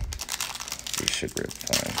ripping. These should rip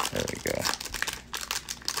fine. There we go.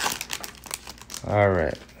 All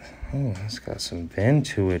right. Oh, it's got some bend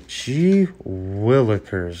to it. Gee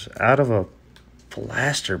willikers. Out of a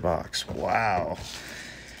blaster box. Wow.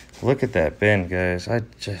 Look at that bend, guys. I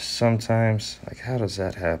just sometimes, like, how does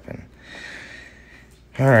that happen?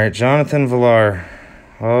 All right, Jonathan Villar.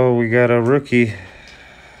 Oh, we got a rookie.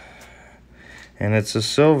 And it's a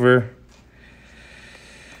silver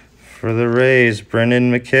for the Rays,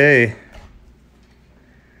 Brendan McKay.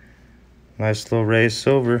 Nice little Rays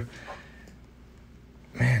silver.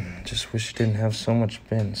 Man, just wish it didn't have so much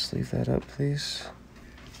bend. Sleeve that up, please.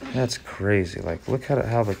 That's crazy. Like, look at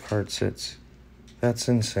how the card sits. That's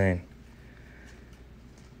insane.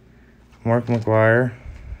 Mark McGuire,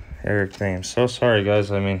 Eric Thames. So sorry,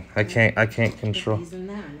 guys. I mean, I can't control. These in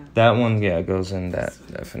there, no? That one, yeah, goes in that,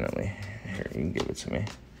 definitely. Here, you can give it to me.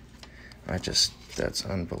 That's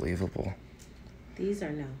unbelievable. These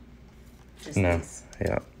are no. Just No, these.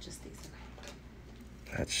 yeah, Just these.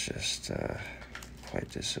 Okay. that's just quite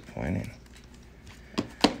disappointing.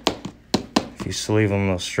 If you sleeve them,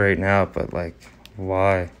 they'll straighten out, but like,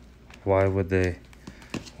 why? Why would they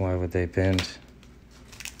bend?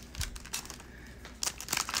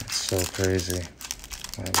 It's so crazy.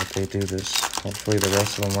 Why would they do this? Hopefully the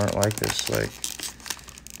rest of them aren't like this. Like,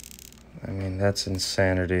 I mean, that's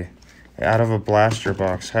insanity. Out of a blaster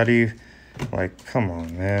box, how do you, like, come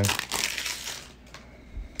on, man.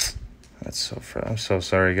 That's so, I'm so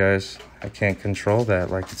sorry, guys. I can't control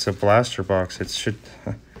that. Like, it's a blaster box. It should,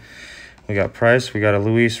 we got Price, we got a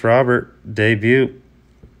Luis Robert debut,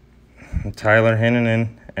 Tyler Hennanen,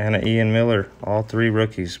 and a Ian Miller. All 3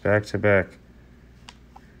 rookies, back to back.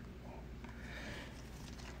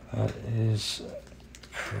 That is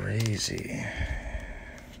crazy.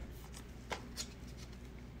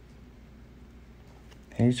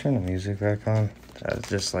 Can you turn the music back on? That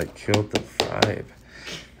just like killed the vibe.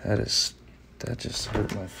 That just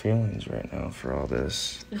hurt my feelings right now for all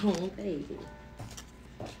this. Oh, baby.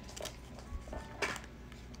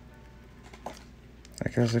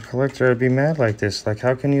 Like, as a collector, I'd be mad like this. Like,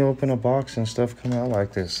 how can you open a box and stuff come out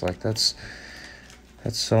like this? Like, that's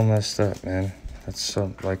so messed up, man. That's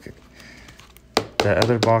so, like, that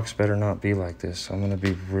other box better not be like this. I'm gonna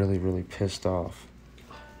be really, really pissed off.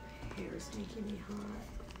 Hair is making me hot.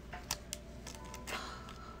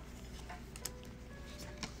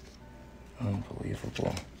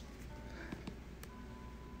 Unbelievable.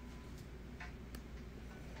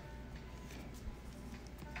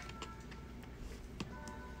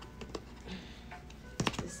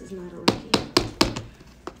 is not a rookie.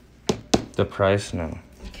 The price? No.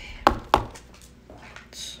 Okay.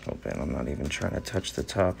 It's so bad. I'm not even trying to touch the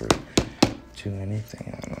top or do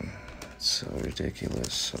anything on them. It's so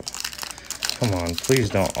ridiculous. So, come on. Please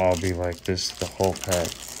don't all be like this the whole pack.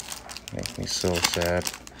 Make me so sad.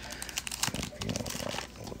 You know what?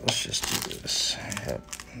 Let's just do this. Yep.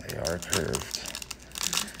 They are curved.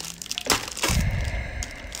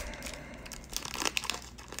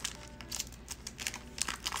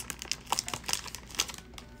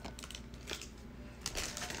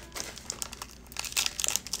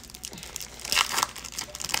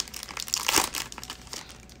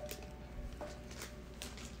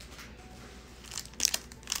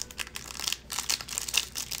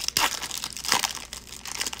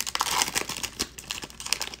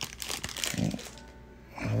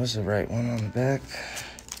 Was the right one on the back?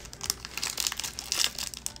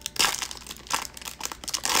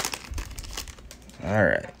 All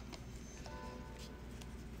right.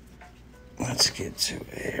 Let's get to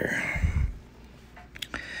it here.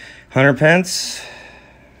 Hunter Pence.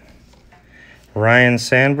 Ryan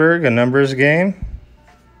Sandberg, a numbers game.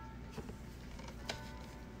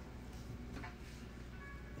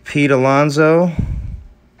 Pete Alonso.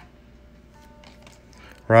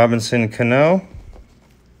 Robinson Cano.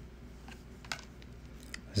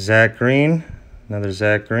 Zach Green, another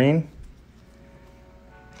Zach Green.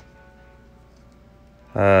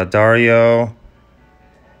 Dario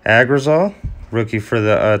Agrazal, rookie for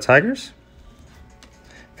the Tigers.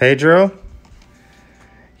 Pedro.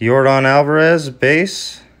 Yordan Alvarez,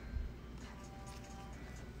 base.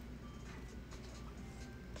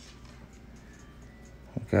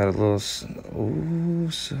 Got a little, ooh,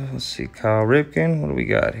 so let's see, Kyle Ripken. What do we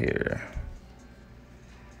got here?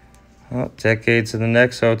 Oh, decade to the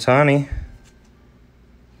next, Ohtani.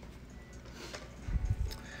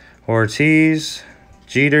 Ortiz,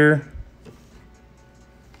 Jeter,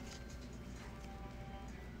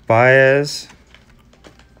 Baez,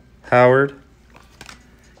 Howard,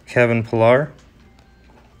 Kevin Pillar,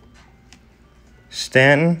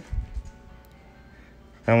 Stanton.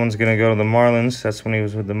 That one's going to go to the Marlins. That's when he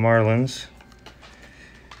was with the Marlins.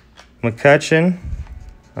 McCutchen,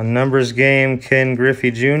 a numbers game, Ken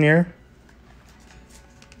Griffey Jr.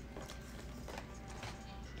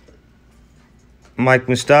 Mike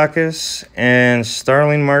Moustakas and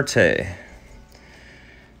Starling Marte.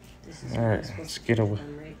 All right, let's get away.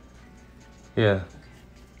 Right? Yeah.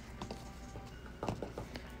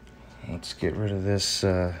 Let's get rid of this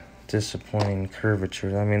disappointing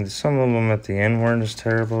curvature. I mean, some of them at the end weren't as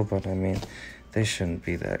terrible, but I mean, they shouldn't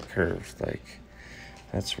be that curved. Like,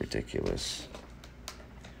 that's ridiculous.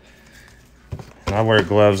 And I wear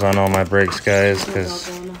gloves on all my breaks, guys, because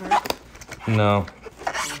no.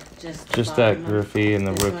 Just that Griffey and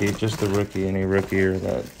the rookie, just the rookie, any rookie or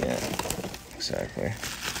that, yeah, exactly.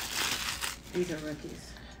 These are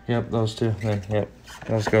rookies. Yep, those two. Then, yep,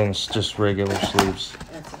 those go in just regular sleeves.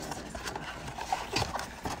 That's what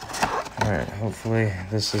I was All right, hopefully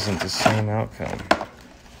this isn't the same outcome.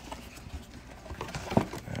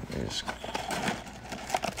 Just,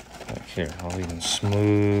 like here, I'll even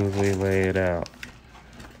smoothly lay it out.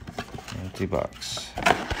 Empty box.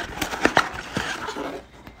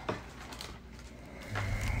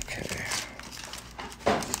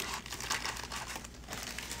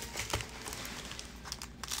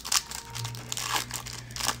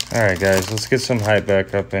 All right, guys, let's get some hype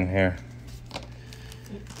back up in here.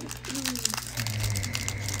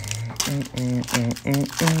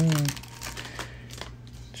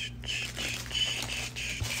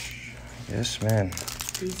 Yes, man.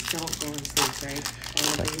 These don't go in sleeves, right?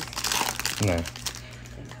 All of these? No.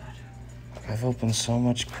 Thank God. I've opened so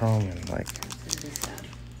much chrome and like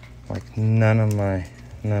none of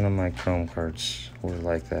my chrome cards were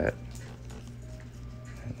like that.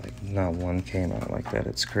 Like not one came out like that.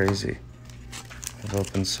 It's crazy. I've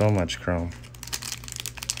opened so much chrome.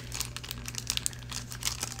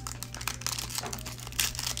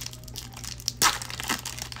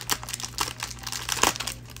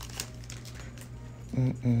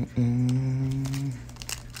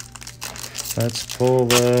 Let's pull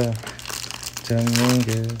the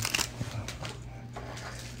Dominguez.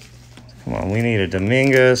 Come on, we need a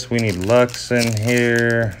Dominguez. We need Lux in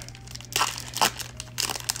here.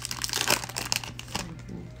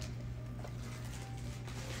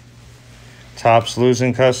 Topps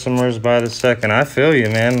losing customers by the second. I feel you,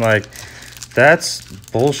 man. Like, that's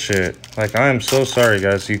bullshit. Like, I am so sorry,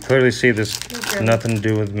 guys. You clearly see this nothing to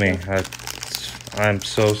do with me. I'm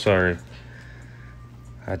so sorry.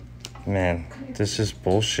 Man, this is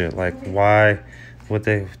bullshit. Like, why would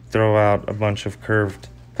they throw out a bunch of curved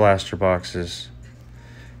blaster boxes?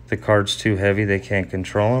 the card's too heavy, they can't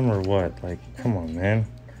control them, or what? Like, come on, man.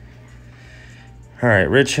 All right,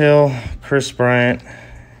 Rich Hill, Chris Bryant,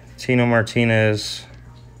 Tino Martinez,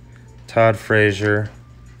 Todd Frazier,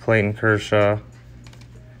 Clayton Kershaw,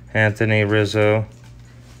 Anthony Rizzo,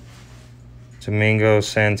 Domingo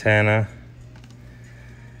Santana.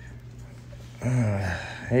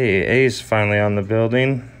 Hey, A's finally on the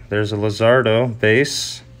building. There's a Luzardo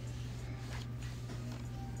base.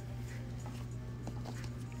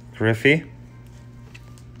 Griffey.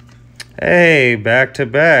 Hey, back to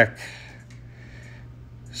back.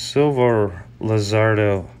 Silver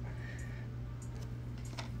Luzardo.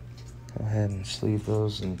 Go ahead and sleeve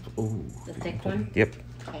those. And ooh, The thick one? Yep.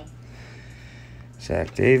 Okay.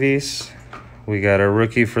 Zach Davies. We got a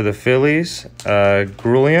rookie for the Phillies,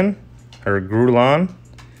 Grulon.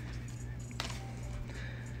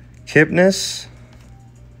 Kipnis.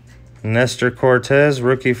 Nestor Cortez,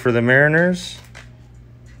 rookie for the Mariners.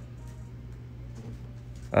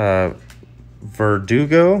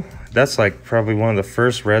 Verdugo. That's like probably one of the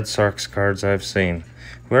first Red Sox cards I've seen.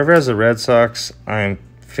 Whoever has the Red Sox, I'm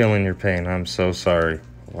feeling your pain. I'm so sorry.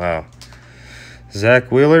 Wow.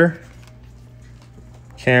 Zach Wheeler.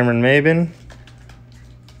 Cameron Maben.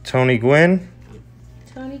 Tony Gwynn.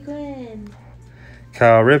 Tony Gwynn.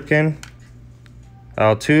 Kyle Ripken.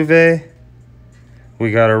 Altuve.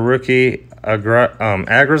 We got a rookie,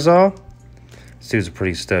 Agrazal. This dude's a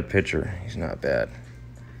pretty stud pitcher. He's not bad.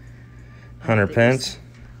 Hunter Pence.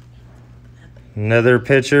 Another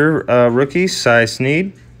pitcher, rookie, Cy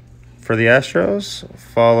Snead for the Astros.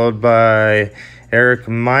 Followed by Eric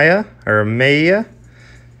Maya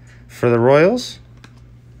for the Royals.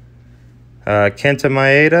 Kenta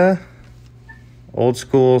Maeda. Old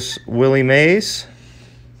school Willie Mays.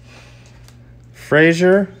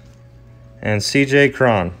 Frazier. And CJ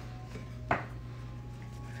Cron. Let's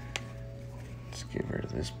get rid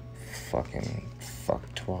of this fucking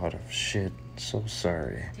fucktwad of shit. So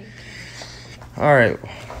sorry. All right.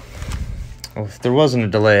 Well, if there wasn't a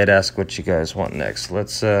delay, I'd ask what you guys want next.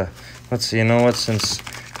 Let's see. You know what? Since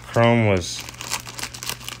Chrome was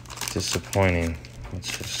disappointing,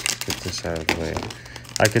 let's just get this out of the way.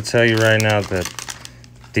 I could tell you right now that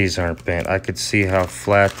these aren't bent. I could see how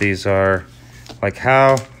flat these are. Like,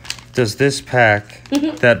 how does this pack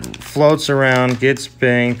that floats around, gets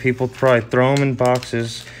banged, people probably throw them in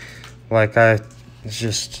boxes. Like, I've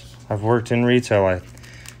worked in retail.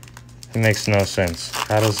 It makes no sense.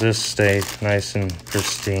 How does this stay nice and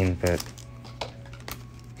pristine? But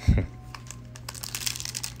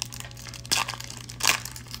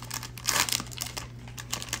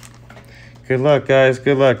good luck, guys.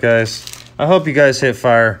 Good luck, guys. I hope you guys hit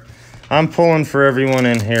fire. I'm pulling for everyone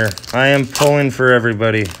in here. I am pulling for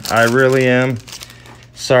everybody. I really am.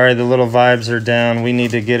 Sorry, the little vibes are down. We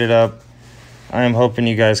need to get it up. I am hoping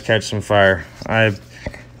you guys catch some fire.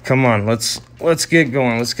 Come on, let's get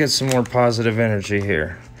going. Let's get some more positive energy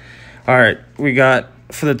here. All right, we got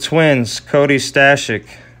for the Twins, Cody Stashik,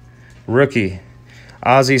 rookie.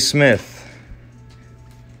 Ozzie Smith.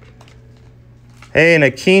 Hey, and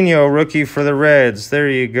Aquino, rookie for the Reds. There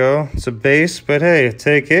you go. It's a base, but hey,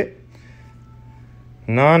 take it.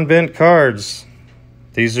 Non-bent cards.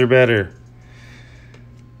 These are better.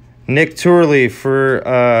 Nick Turley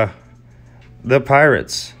for the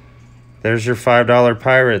Pirates. There's your $5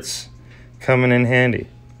 Pirates coming in handy.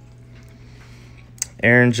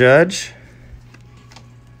 Aaron Judge.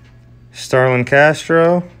 Starlin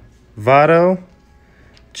Castro. Votto.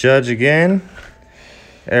 Judge again.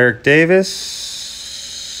 Eric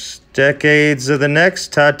Davis. Decades of the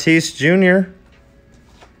next. Tatis Jr.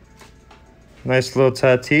 Nice little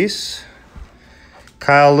Tatis.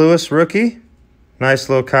 Kyle Lewis, rookie. Nice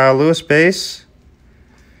little Kyle Lewis base.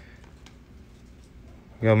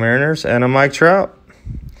 Go Mariners. And a Mike Trout.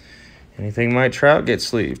 Anything Mike Trout gets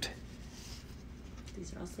sleeved.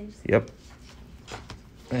 These are all sleeves? Yep.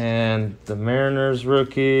 And the Mariners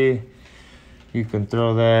rookie. You can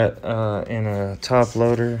throw that in a top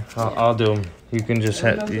loader. I'll do them. You can just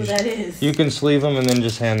I don't know who that is. You can sleeve them and then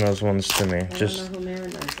just hand those ones to me. I don't know who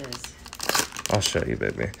Mariners is. I'll show you,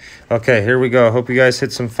 baby. Okay, here we go. Hope you guys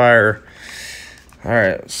hit some fire. All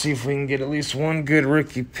right, let's see if we can get at least one good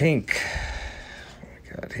rookie pink. What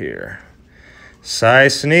we got here? Cy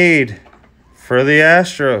Snead for the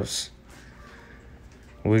Astros.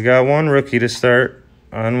 We got one rookie to start,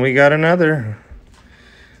 and we got another.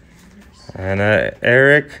 And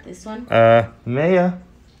Eric. This one? Maya.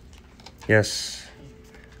 Yes.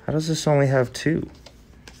 How does this only have two?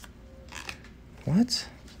 What?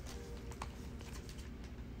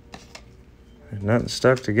 There's nothing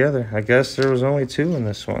stuck together. I guess there was only two in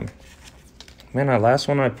this one. Man, that last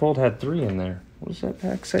one I pulled had three in there. What does that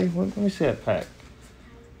pack say? Let me see that pack.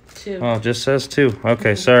 2. Oh, it just says 2.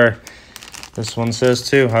 Okay, sorry. This one says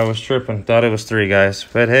 2. I was tripping. Thought it was 3, guys.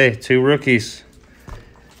 But hey, 2 rookies.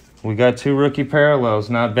 We got 2 rookie parallels.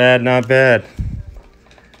 Not bad, not bad.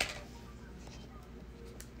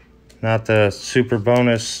 Not the super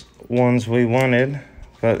bonus ones we wanted.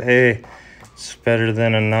 But hey, it's better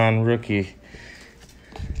than a non-rookie.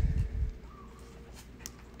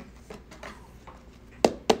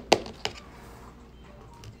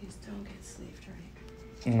 These don't get sleeved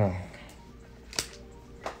right. No.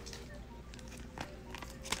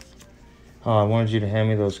 Oh, I wanted you to hand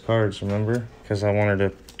me those cards, remember? Because I wanted to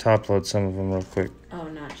top load some of them real quick. Oh,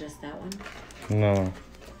 not just that one? No,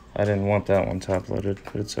 I didn't want that one top loaded,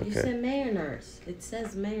 but it's okay. You said Mariners. It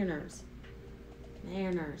says Mariners.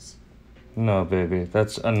 Mariners. No, baby,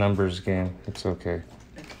 that's a numbers game. It's okay.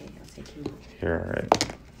 Okay, I'll take him out. You're all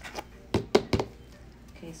right.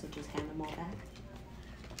 Okay, so just hand them all back?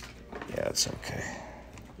 Yeah, it's okay.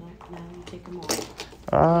 No, now you take them all.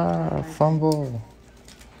 Ah, fumble.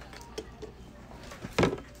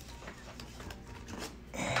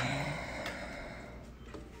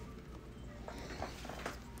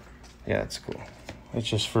 Yeah, it's cool. It's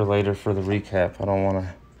just for later for the recap. I don't want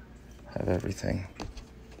to have everything.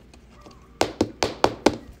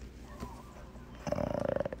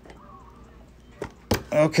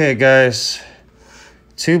 Okay, guys.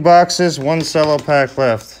 2 boxes, 1 cello pack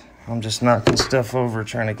left. I'm just knocking stuff over,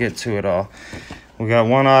 trying to get to it all. We got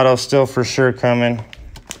 1 auto still for sure coming.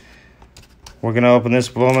 We're going to open this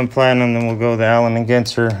Bowman Platinum, then we'll go the Allen and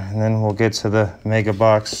Ginter, and then we'll get to the Mega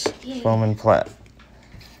Box Bowman Plat.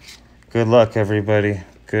 Good luck, everybody.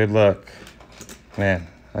 Good luck. Man,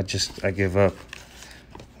 I give up.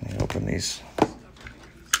 Let me open these.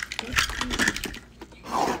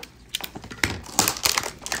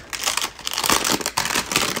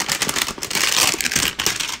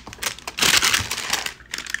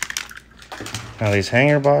 Now these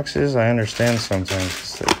hanger boxes, I understand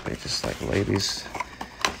sometimes they just like ladies.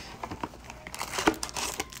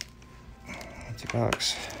 Empty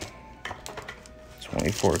box.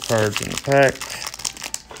 24 cards in the pack.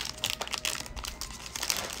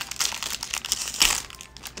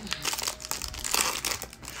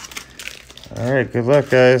 All right, good luck,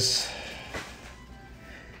 guys.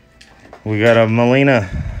 We got a Molina,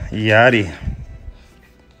 Yachty,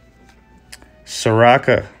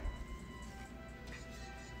 Soraka,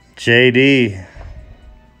 JD,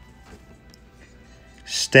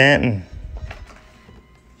 Stanton,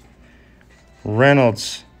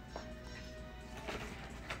 Reynolds,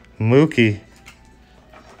 Mookie,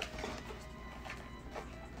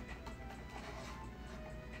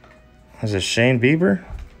 is it Shane Bieber?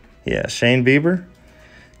 Yeah, Shane Bieber,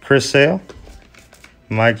 Chris Sale,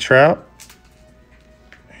 Mike Trout.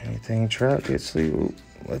 Anything Trout gets the.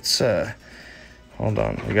 Let's hold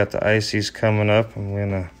on. We got the ices coming up. I'm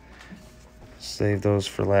gonna save those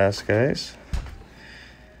for last, guys.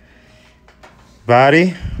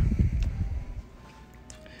 Body,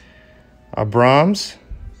 Abrams.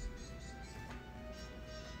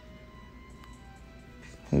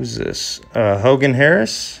 Who's this? Hogan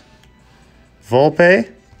Harris,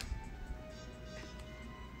 Volpe,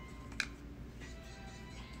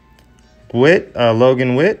 Witt,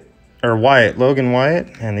 Logan Witt, or Wyatt, Logan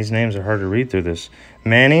Wyatt. Man, these names are hard to read through this.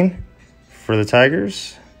 Manning for the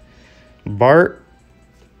Tigers. Bart.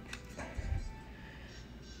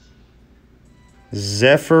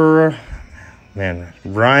 Ryan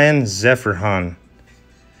Zephyrhan.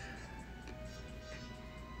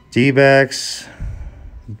 D-backs,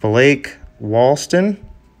 Blake Walston.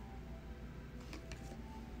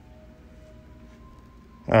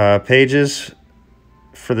 Pages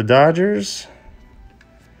for the Dodgers,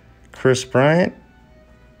 Chris Bryant.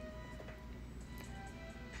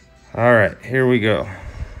 All right, here we go.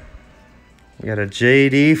 We got a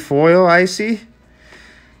JD foil icy.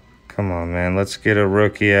 Come on, man, let's get a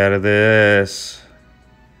rookie out of this.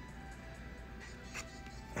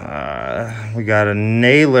 We got a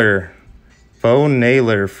Naylor, Bo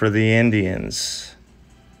Naylor for the Indians.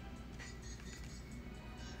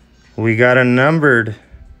 We got a numbered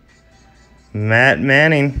Matt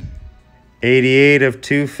Manning, 88 of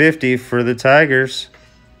 250 for the Tigers.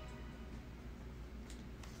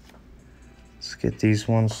 Let's get these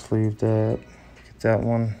ones sleeved up. Get that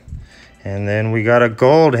one. And then we got a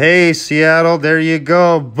gold. Hey, Seattle, there you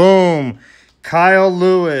go. Boom. Kyle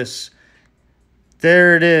Lewis.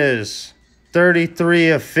 There it is. 33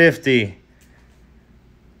 of 50.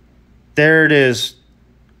 There it is.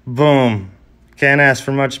 Boom. Can't ask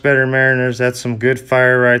for much better, Mariners. That's some good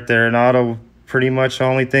fire right there. An auto, pretty much the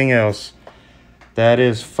only thing else. That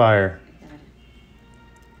is fire.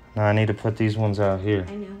 Now I need to put these ones out here.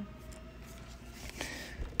 I know.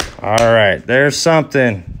 All right, there's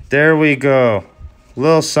something. There we go.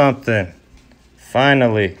 Little something.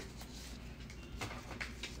 Finally.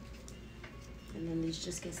 And then these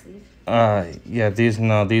just get sleeved? Yeah,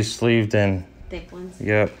 these sleeved and... Thick ones?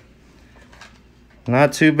 Yep.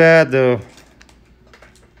 Not too bad, though.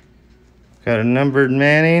 Got a numbered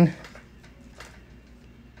Manning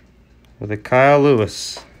with a Kyle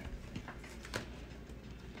Lewis.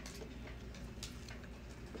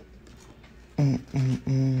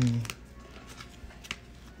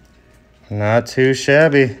 Not too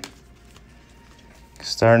shabby.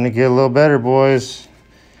 Starting to get a little better, boys.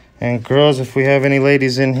 And girls, if we have any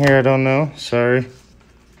ladies in here, I don't know. Sorry.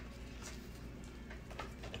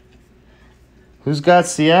 Who's got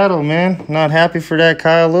Seattle, man? Not happy for that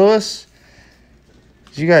Kyle Lewis?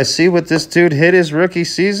 Did you guys see what this dude hit his rookie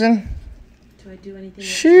season? Do I do anything?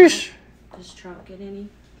 Sheesh. Does Trout get any?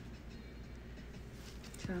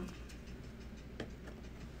 Trout.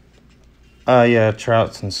 Yeah,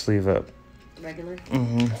 Trout's and sleeve up. Regular?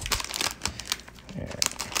 Mm-hmm. Yeah.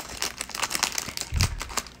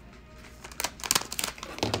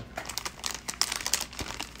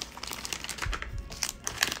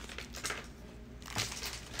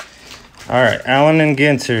 All right, Allen and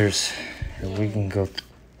Ginters. Here, we can go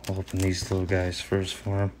open these little guys first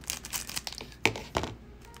for him.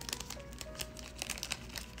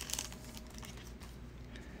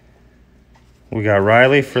 We got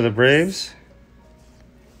Riley for the Braves.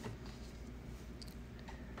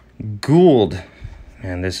 Gould.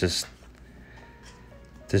 Man, this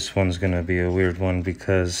one's going to be a weird one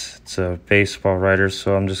because it's a baseball writer,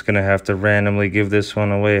 so I'm just going to have to randomly give this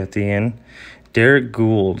one away at the end. Derek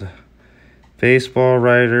Gould. Baseball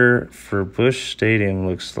writer for Busch Stadium,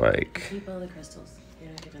 looks like. Keep all the crystals.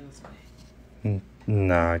 You're not giving this away.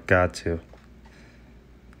 Nah, I got to.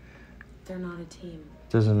 They're not a team.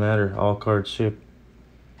 Doesn't matter. All cards ship.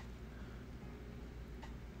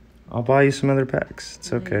 I'll buy you some other packs.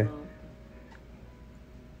 It's okay.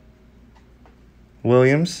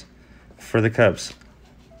 Williams for the Cubs.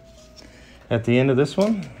 At the end of this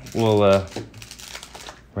one, we'll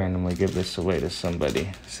randomly give this away to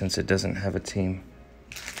somebody since it doesn't have a team.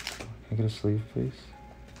 Can I get a sleeve, please?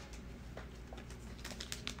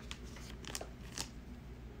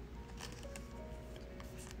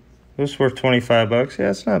 This was worth 25 bucks.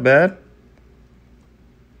 Yeah, it's not bad.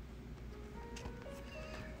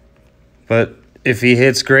 But if he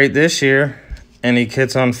hits great this year and he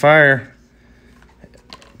hits on fire,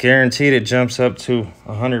 guaranteed it jumps up to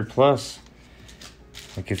 100 plus.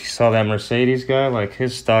 Like if you saw that Mercedes guy, like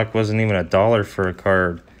his stock wasn't even $1 for a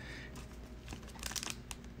card.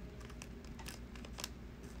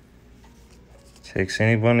 Takes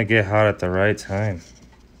anyone to get hot at the right time.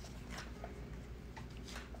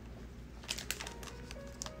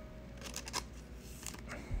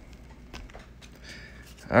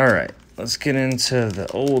 All right, let's get into the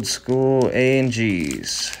old school A and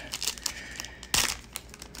G's.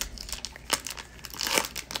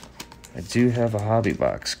 I do have a hobby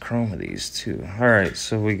box chrome of these too. All right,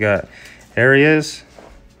 so we got Arias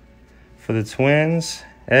for the Twins,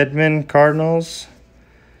 Edmund Cardinals,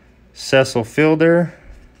 Cecil Fielder.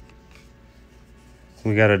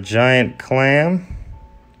 We got a giant clam.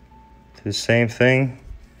 Do the same thing.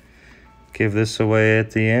 Give this away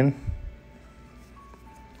at the end.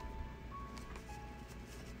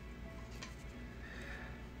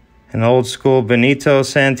 An old school Benito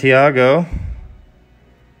Santiago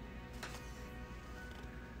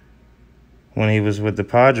when he was with the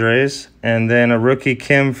Padres, and then a rookie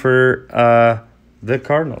Kim for the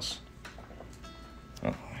Cardinals.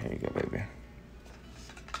 Oh, here you go, baby.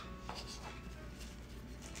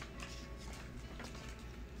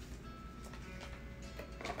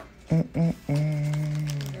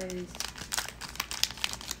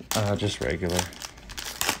 Just regular.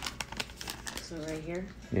 So right here?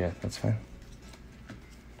 Yeah, that's fine.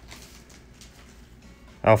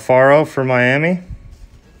 Alfaro for Miami.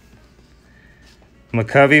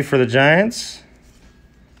 McCovey for the Giants.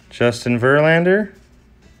 Justin Verlander.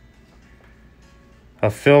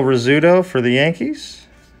 Phil Rizzuto for the Yankees.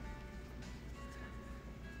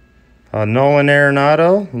 Nolan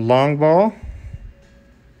Arenado, long ball.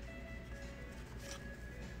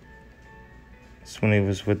 That's when he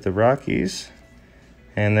was with the Rockies.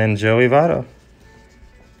 And then Joey Votto.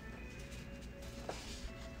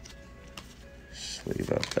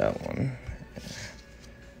 Sleeve up that one.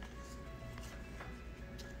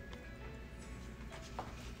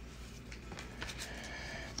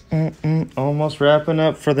 Almost wrapping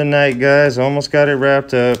up for the night, guys. Almost got it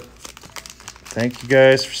wrapped up. Thank you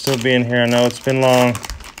guys for still being here. I know it's been long.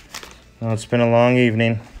 Well, it's been a long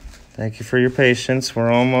evening. Thank you for your patience.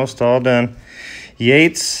 We're almost all done.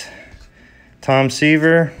 Yates, Tom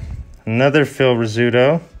Seaver, another Phil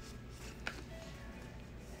Rizzuto,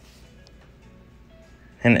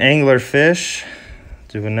 an Anglerfish.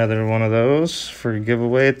 Do another one of those for a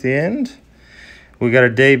giveaway at the end. We got a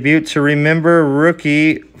debut to remember,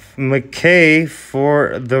 rookie McKay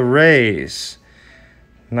for the Rays.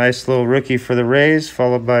 Nice little rookie for the Rays,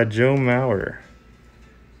 followed by Joe Mauer.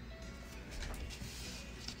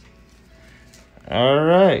 All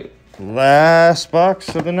right, last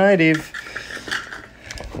box of the night, Eve.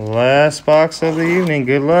 Last box of the evening.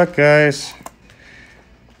 Good luck, guys.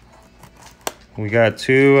 We got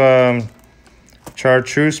two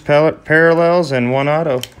chartreuse parallels and one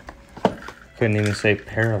auto. Couldn't even say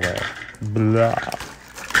parallel. Blah.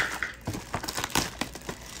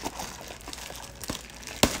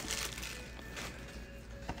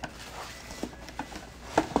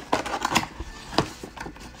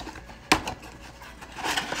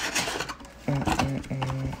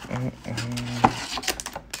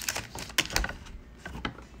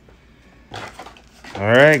 All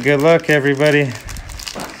right, good luck, everybody.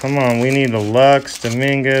 Come on, we need a Lux,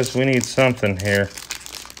 Dominguez. We need something here.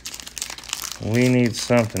 We need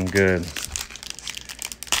something good.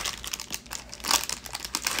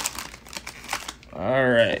 All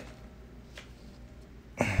right.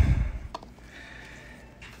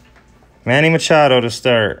 Manny Machado to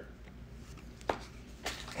start.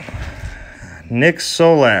 Nick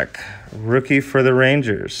Solak, rookie for the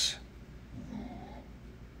Rangers.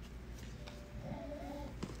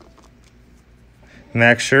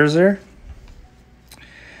 Max Scherzer.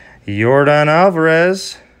 Yordan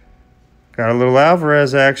Alvarez. Got a little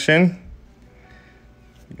Alvarez action.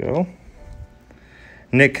 Go.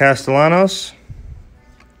 Nick Castellanos.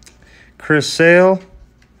 Chris Sale.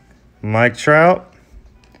 Mike Trout.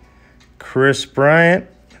 Chris Bryant.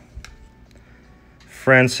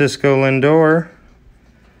 Francisco Lindor.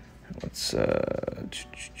 Let's right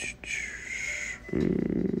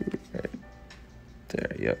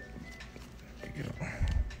there, yep. There you go.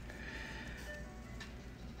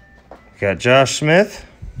 Got Josh Smith.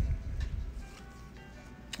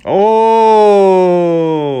 Oh,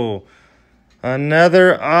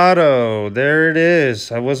 another auto. There it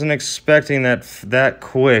is. I wasn't expecting that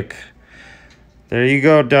quick. There you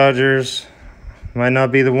go, Dodgers. Might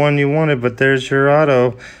not be the one you wanted, but there's your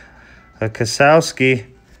auto. A Kasowski.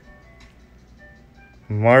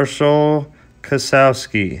 Marshall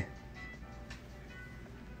Kasowski.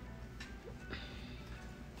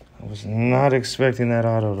 I was not expecting that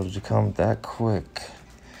auto to come that quick.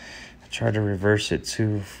 I tried to reverse it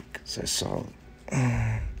too because I saw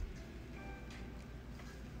it.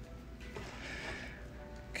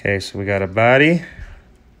 Okay, so we got a body.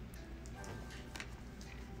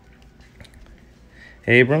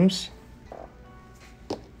 Abrams.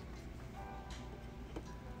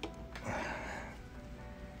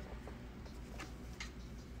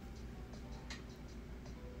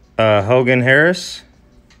 Hogan Harris.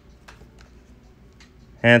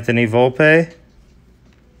 Anthony Volpe.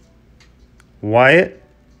 Wyatt.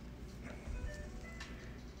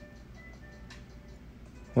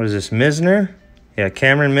 What is this, Misner? Yeah,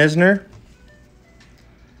 Cameron Misner.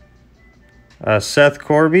 Seth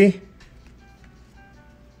Corby.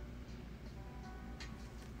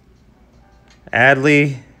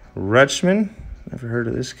 Adley Rutschman. Never heard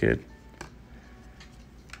of this kid.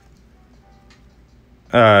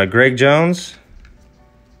 Greg Jones.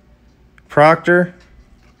 Proctor.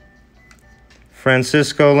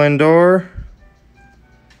 Francisco Lindor.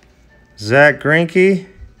 Zach Greinke.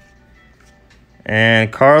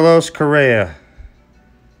 And Carlos Correa.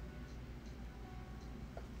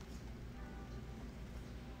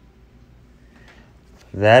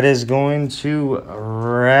 That is going to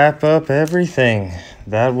wrap up everything.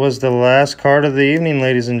 That was the last card of the evening,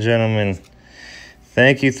 ladies and gentlemen.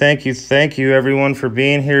 Thank you, thank you, thank you, everyone, for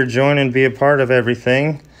being here, join and be a part of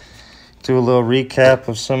everything. Do a little recap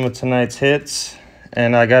of some of tonight's hits.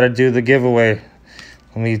 And I got to do the giveaway.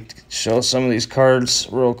 Let me show some of these cards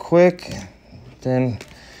real quick. Then,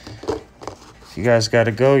 if you guys got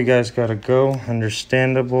to go, you guys got to go.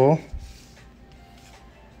 Understandable.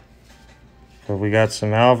 But we got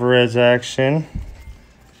some Alvarez action.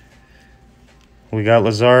 We got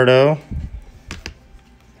Luzardo.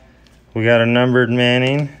 We got a numbered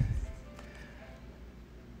Manning.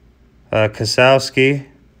 Kasowski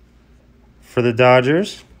for the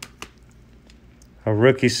Dodgers. A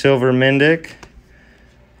rookie Silver Mendick.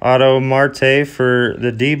 Otto Marte for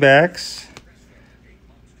the D-backs.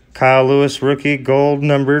 Kyle Lewis rookie gold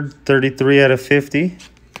numbered 33 out of 50.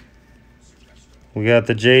 We got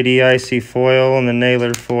the JD Icy foil and the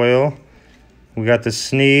Naylor foil. We got the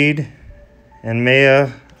Sneed and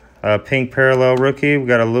Maya pink parallel rookie. We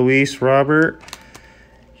got a Luis Robert,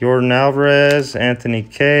 Jordan Alvarez, Anthony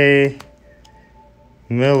K,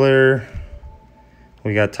 Miller.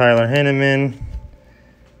 We got Tyler Henneman.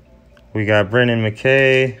 We got Brendan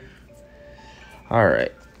McKay. All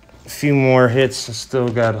right, a few more hits. I still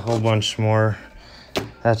got a whole bunch more.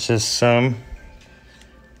 That's just some.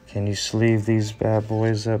 Can you sleeve these bad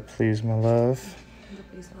boys up, please, my love?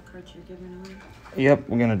 The baseball cards you're giving away? Yep,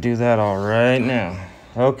 we're gonna do that all right now.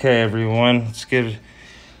 Okay, everyone, let's get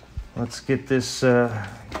this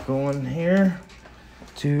going here.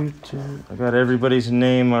 I got everybody's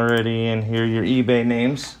name already in here. Your eBay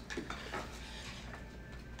names.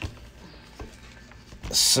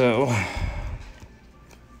 So.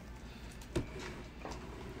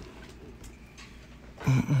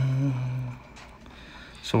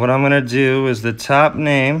 So what I'm gonna do is the top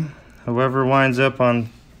name, whoever winds up on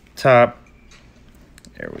top,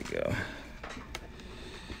 there we go.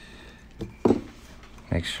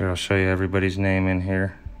 Make sure I'll show you everybody's name in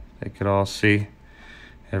here. They could all see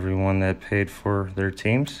everyone that paid for their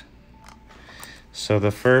teams. So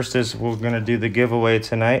the first is we're gonna do the giveaway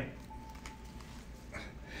tonight.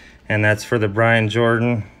 And that's for the Brian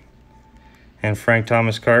Jordan and Frank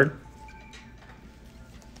Thomas card.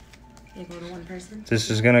 They go to one person?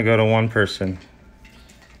 This is gonna go to one person.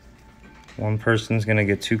 One person's gonna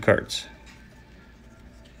get 2 cards.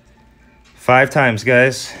 5 times,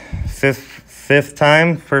 guys. Fifth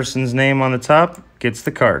time, person's name on the top gets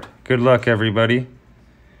the card. Good luck, everybody.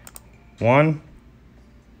 1,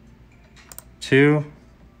 2,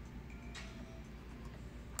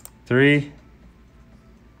 3,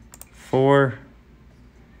 4,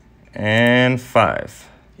 and 5.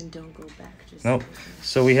 And don't go back. Just Nope.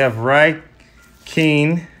 So we have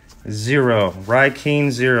Rykeen 0.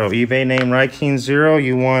 Rykeen 0. eBay name Rykeen 0.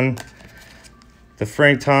 You won the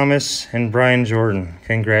Frank Thomas and Brian Jordan.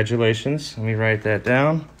 Congratulations. Let me write that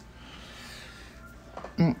down.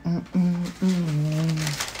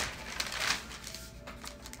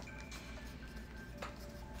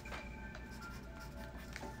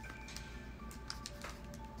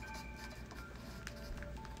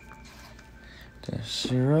 There's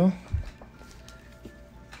 0.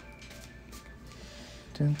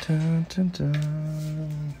 Dun, dun, dun,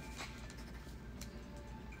 dun.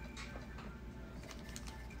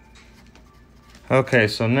 Okay,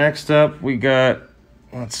 so next up we got,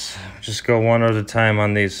 let's just go one at a time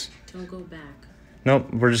on these. Don't go back.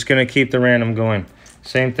 Nope, we're just gonna keep the random going.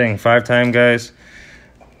 Same thing, 5 time, guys.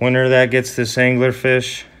 Winner that gets this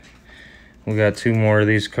anglerfish. We got 2 more of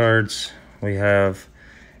these cards. We have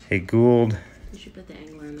a Gould. You should put the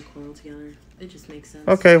angler and the coral together. It just makes sense.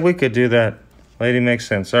 Okay, we could do that. Lady makes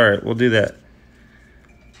sense. All right, we'll do that.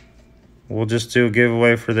 We'll just do a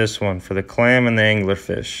giveaway for this one, for the clam and the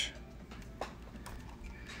anglerfish.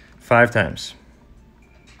 5 times.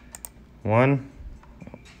 1,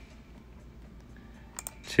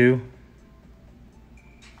 2,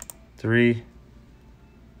 3,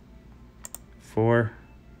 4,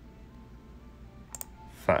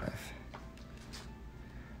 5.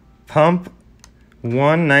 Pump 1,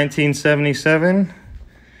 1977.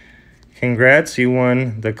 Congrats, you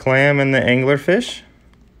won the clam and the anglerfish.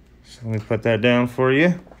 So let me put that down for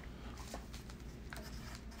you.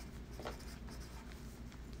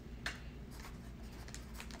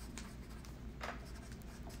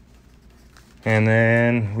 And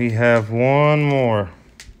then we have one more.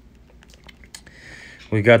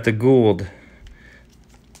 We got the Gould.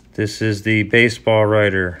 This is the baseball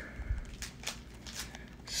writer.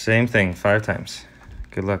 Same thing, 5 times.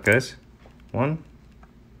 Good luck, guys. 1,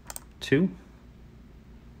 2,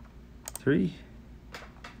 3,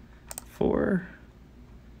 4,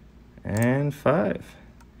 and 5.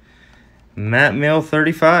 Matt Mill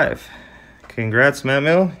 35. Congrats, Matt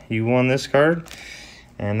Mill. You won this card.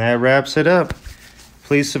 And that wraps it up.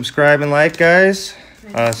 Please subscribe and like, guys.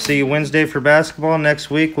 See you Wednesday for basketball.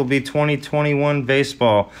 Next week will be 2021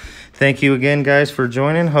 baseball. Thank you again, guys, for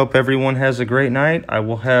joining. Hope everyone has a great night. I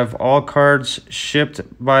will have all cards shipped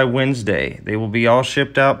by Wednesday. They will be all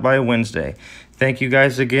shipped out by Wednesday. Thank you,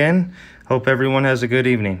 guys, again. Hope everyone has a good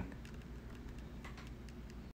evening.